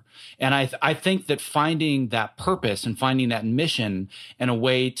answer. And I think that finding that purpose and finding that mission and a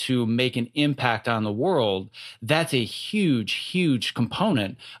way to make an impact on the world, that's a huge, huge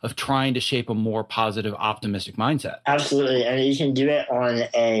component of trying to shape a more positive, optimistic mindset. Absolutely. And you can do it on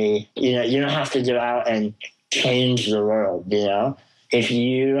you don't have to go out and change the world, If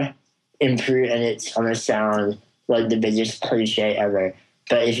you improve, and it's going to sound like the biggest cliche ever,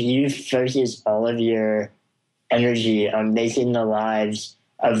 but if you focus all of your energy on making the lives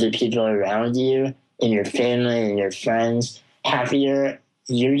of the people around you and your family and your friends happier,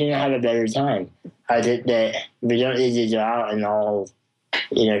 you're going to have a better time. I think that we don't need to go out and all,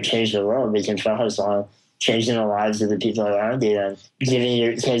 change the world. We can focus on changing the lives of the people around you and giving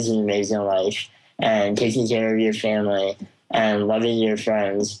your kids an amazing life and taking care of your family and loving your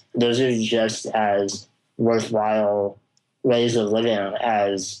friends. Those are just as worthwhile ways of living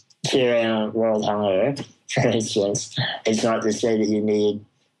as curing world hunger, for instance. It's not to say that you need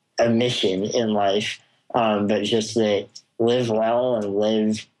a mission in life, but just that live well and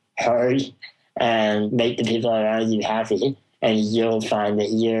live hard and make the people around you happy, and you'll find that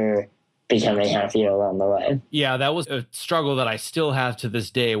you're becoming happier along the way. Yeah, that was a struggle that I still have to this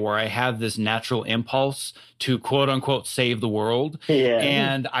day, where I have this natural impulse to quote unquote save the world. Yeah.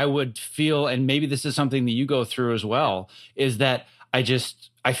 And I would feel, and maybe this is something that you go through as well, is that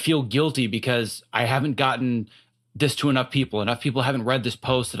I feel guilty because I haven't gotten this to enough people. Enough people haven't read this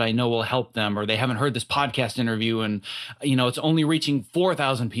post that I know will help them, or they haven't heard this podcast interview and, it's only reaching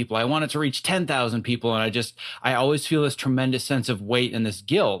 4,000 people. I want it to reach 10,000 people. And I always feel this tremendous sense of weight and this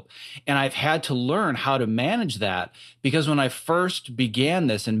guilt. And I've had to learn how to manage that, because when I first began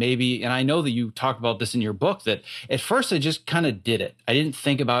this, and I know that you talked about this in your book, that at first I just kind of did it. I didn't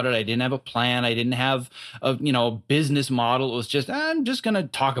think about it. I didn't have a plan. I didn't have a business model. It was just, I'm just going to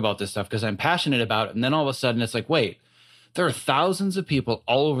talk about this stuff because I'm passionate about it. And then all of a sudden it's like, wait, there are thousands of people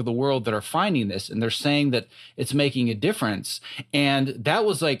all over the world that are finding this, and they're saying that it's making a difference. And that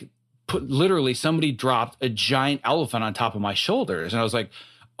was like, literally somebody dropped a giant elephant on top of my shoulders. And I was like,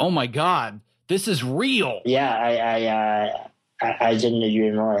 oh my God, this is real. Yeah, I didn't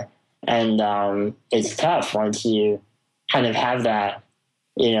agree more. And it's tough once you kind of have that,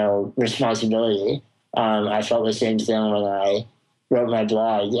 responsibility. I felt the same thing when I wrote my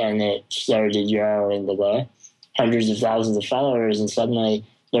blog and it started to grow into the hundreds of thousands of followers, and suddenly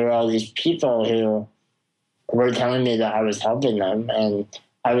there were all these people who were telling me that I was helping them. And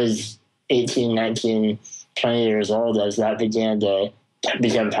I was 18, 19, 20 years old as that began to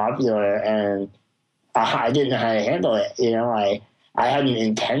become popular, and I didn't know how to handle it. I hadn't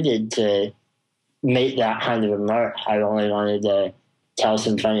intended to make that kind of a mark. I only wanted to tell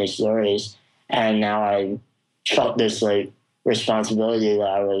some funny stories, and now I felt this responsibility that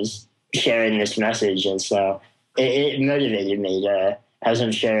I was sharing this message. And so it motivated me to, as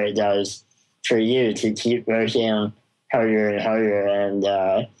I'm sure it does for you, to keep working harder and harder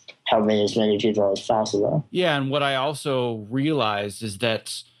and helping as many people as possible. Yeah, and what I also realized is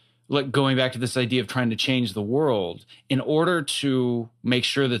that, going back to this idea of trying to change the world, in order to make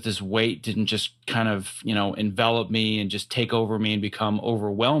sure that this weight didn't just kind of, envelop me and just take over me and become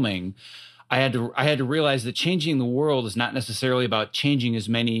overwhelming, I had to realize that changing the world is not necessarily about changing as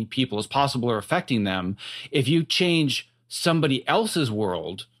many people as possible or affecting them. If you change somebody else's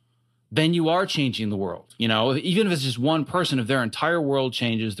world, then you are changing the world. Even if it's just one person, if their entire world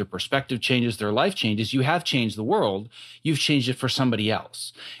changes, their perspective changes, their life changes, you have changed the world. You've changed it for somebody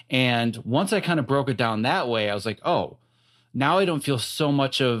else. And once I kind of broke it down that way, I was like, oh, now I don't feel so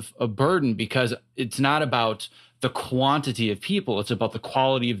much of a burden, because it's not about the quantity of people. It's about the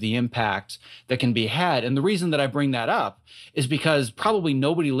quality of the impact that can be had. And the reason that I bring that up is because probably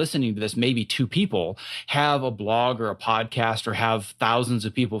nobody listening to this, maybe 2 people, have a blog or a podcast or have thousands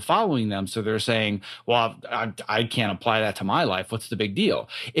of people following them. So they're saying, well, I can't apply that to my life. What's the big deal?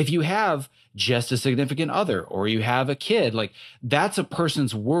 If you have just a significant other or you have a kid, like that's a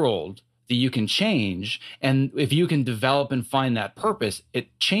person's world that you can change. And if you can develop and find that purpose,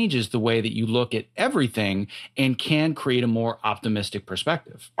 it changes the way that you look at everything and can create a more optimistic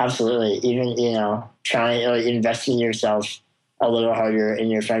perspective. Absolutely. Even, trying to invest in yourself a little harder in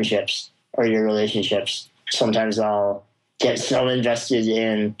your friendships or your relationships. Sometimes I'll get so invested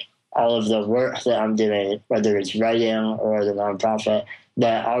in all of the work that I'm doing, whether it's writing or the nonprofit,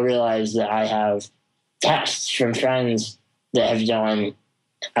 that I'll realize that I have texts from friends that have gone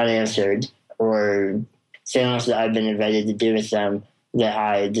unanswered or things that I've been invited to do with them that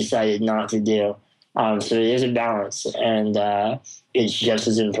I decided not to do. So it is a balance, and it's just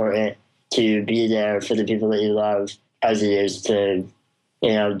as important to be there for the people that you love as it is to,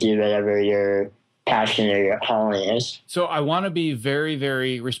 do whatever your passion or your calling is. So I want to be very,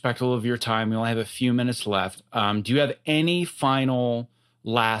 very respectful of your time. We only have a few minutes left. Do you have any final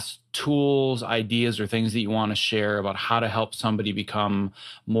last tools, ideas, or things that you want to share about how to help somebody become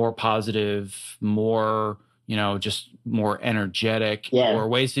more positive, more, just more energetic, or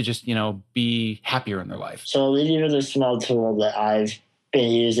ways to just, be happier in their life? So I'll leave you with a small tool that I've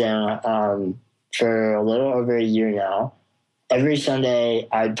been using for a little over a year now. Every Sunday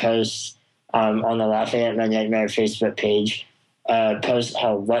I post on the Laughing at My Nightmare Facebook page, post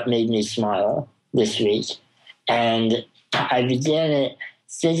what made me smile this week. And I began it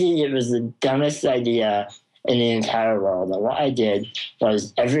thinking it was the dumbest idea in the entire world. And what I did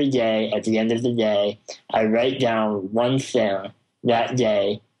was every day, at the end of the day, I write down one thing that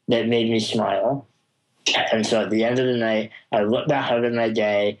day that made me smile. And so at the end of the night, I look back over my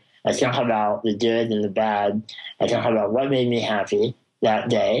day, I think about the good and the bad, I think about what made me happy that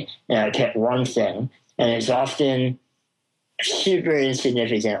day, and I pick one thing. And it's often super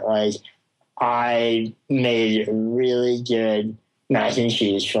insignificant, like I made really good mac and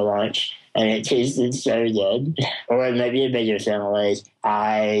cheese for lunch, and it tasted so good. Or it might be a bigger thing, like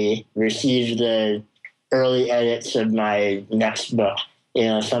I received the early edits of my next book,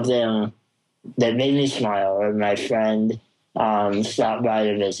 something that made me smile, or my friend stopped by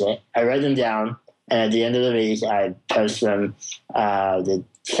to visit. I write them down, and at the end of the week, I post them, the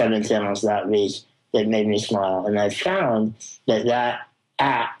 7 things that week that made me smile. And I found that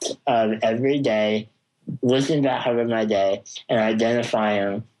act of every day looking back over my day and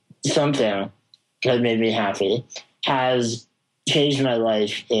identifying something that made me happy has changed my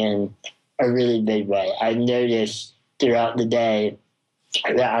life in a really big way. I noticed throughout the day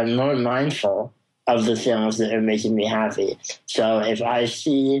that I'm more mindful of the things that are making me happy. So if I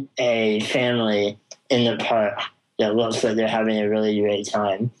see a family in the park that looks like they're having a really great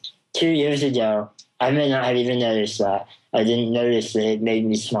time, 2 years ago, I may not have even noticed that. I didn't notice that it made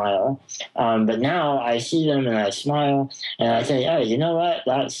me smile. But now I see them and I smile and I think, oh, you know what?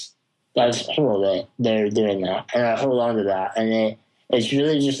 That's cool that they're doing that. And I hold on to that. And it's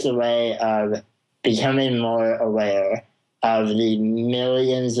really just a way of becoming more aware of the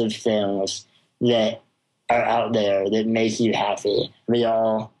millions of things that are out there that make you happy. We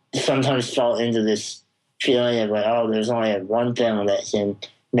all sometimes fall into this feeling of like, oh, there's only one thing that can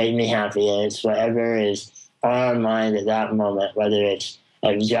make me happy. And it's whatever is on our mind at that moment, whether it's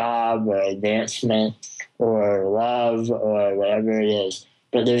a job or advancement or love or whatever it is.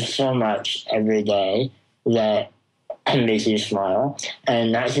 But there's so much every day that makes you smile.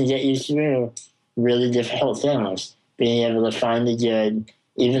 And that can get you through really difficult things. Being able to find the good,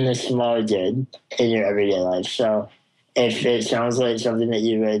 even the small good, in your everyday life. So if it sounds like something that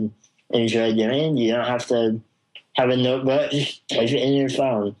you would enjoy doing, you don't have to have a notebook, just type it in your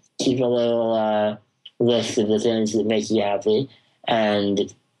phone. Keep a little list of the things that make you happy.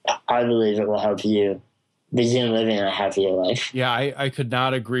 And I believe it will help you begin living a happier life. Yeah, I could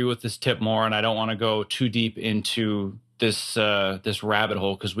not agree with this tip more, and I don't want to go too deep into this rabbit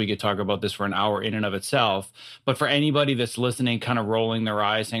hole because we could talk about this for an hour in and of itself. But for anybody that's listening, kind of rolling their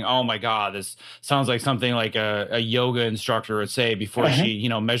eyes saying, oh my God, this sounds like something like a yoga instructor would say before she,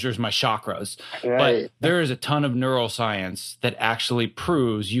 measures my chakras. Right. But there is a ton of neuroscience that actually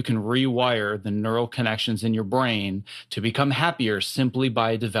proves you can rewire the neural connections in your brain to become happier simply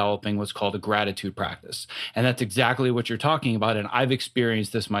by developing what's called a gratitude practice. And that's exactly what you're talking about. And I've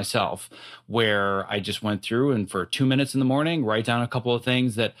experienced this myself, where I just went through and for 2 minutes minutes in the morning, write down a couple of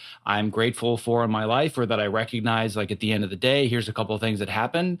things that I'm grateful for in my life or that I recognize, like at the end of the day, here's a couple of things that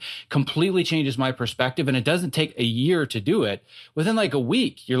happened, completely changes my perspective. And it doesn't take a year to do it. Within like a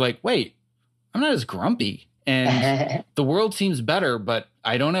week, you're like, wait, I'm not as grumpy. And the world seems better, but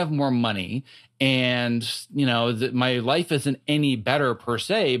I don't have more money. And, my life isn't any better per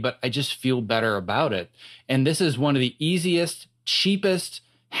se, but I just feel better about it. And this is one of the easiest, cheapest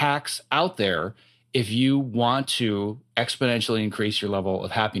hacks out there if you want to exponentially increase your level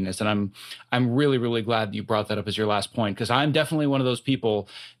of happiness. And I'm really, really glad that you brought that up as your last point, because I'm definitely one of those people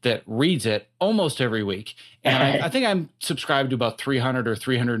that reads it almost every week. And I think I'm subscribed to about 300 or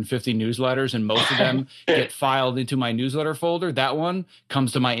 350 newsletters, and most of them get filed into my newsletter folder. That one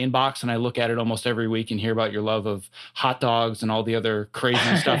comes to my inbox, and I look at it almost every week and hear about your love of hot dogs and all the other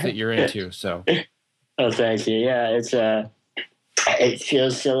crazy stuff that you're into. So, oh, thank you. Yeah, it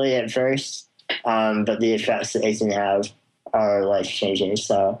feels silly at first. But the effects that it can have are life-changing.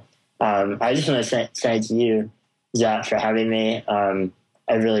 So I just want to thank you, Zach, for having me.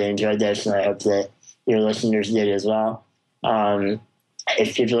 I really enjoyed this, and I hope that your listeners did as well.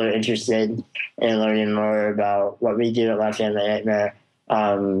 If people are interested in learning more about what we do at My Family Nightmare,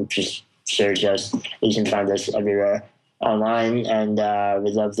 just search us. You can find us everywhere online, and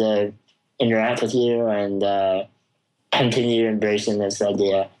we'd love to interact with you and continue embracing this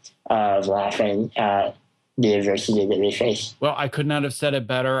idea of laughing at the adversity that we face. Well, I could not have said it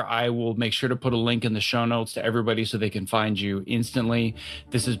better. I will make sure to put a link in the show notes to everybody so they can find you instantly.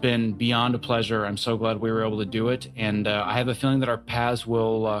 This has been beyond a pleasure. I'm so glad we were able to do it. And I have a feeling that our paths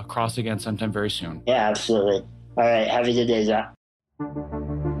will cross again sometime very soon. Yeah, absolutely. All right. Have a good day, Zach.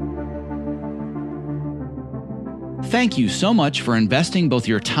 Thank you so much for investing both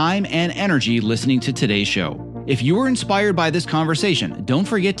your time and energy listening to today's show. If you were inspired by this conversation, don't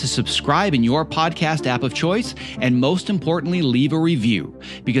forget to subscribe in your podcast app of choice, and most importantly, leave a review,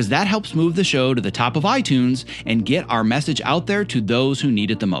 because that helps move the show to the top of iTunes and get our message out there to those who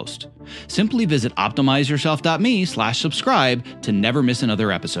need it the most. Simply visit optimizeyourself.me/subscribe to never miss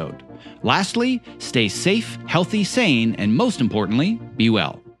another episode. Lastly, stay safe, healthy, sane, and most importantly, be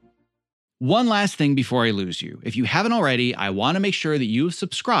well. One last thing before I lose you. If you haven't already, I want to make sure that you've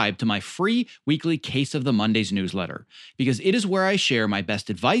subscribed to my free weekly Case of the Mondays newsletter, because it is where I share my best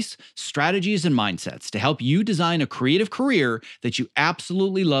advice, strategies, and mindsets to help you design a creative career that you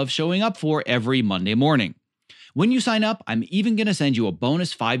absolutely love showing up for every Monday morning. When you sign up, I'm even going to send you a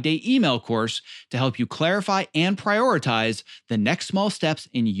bonus 5-day email course to help you clarify and prioritize the next small steps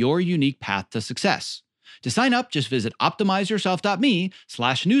in your unique path to success. To sign up, just visit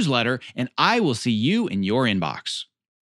optimizeyourself.me/newsletter, and I will see you in your inbox.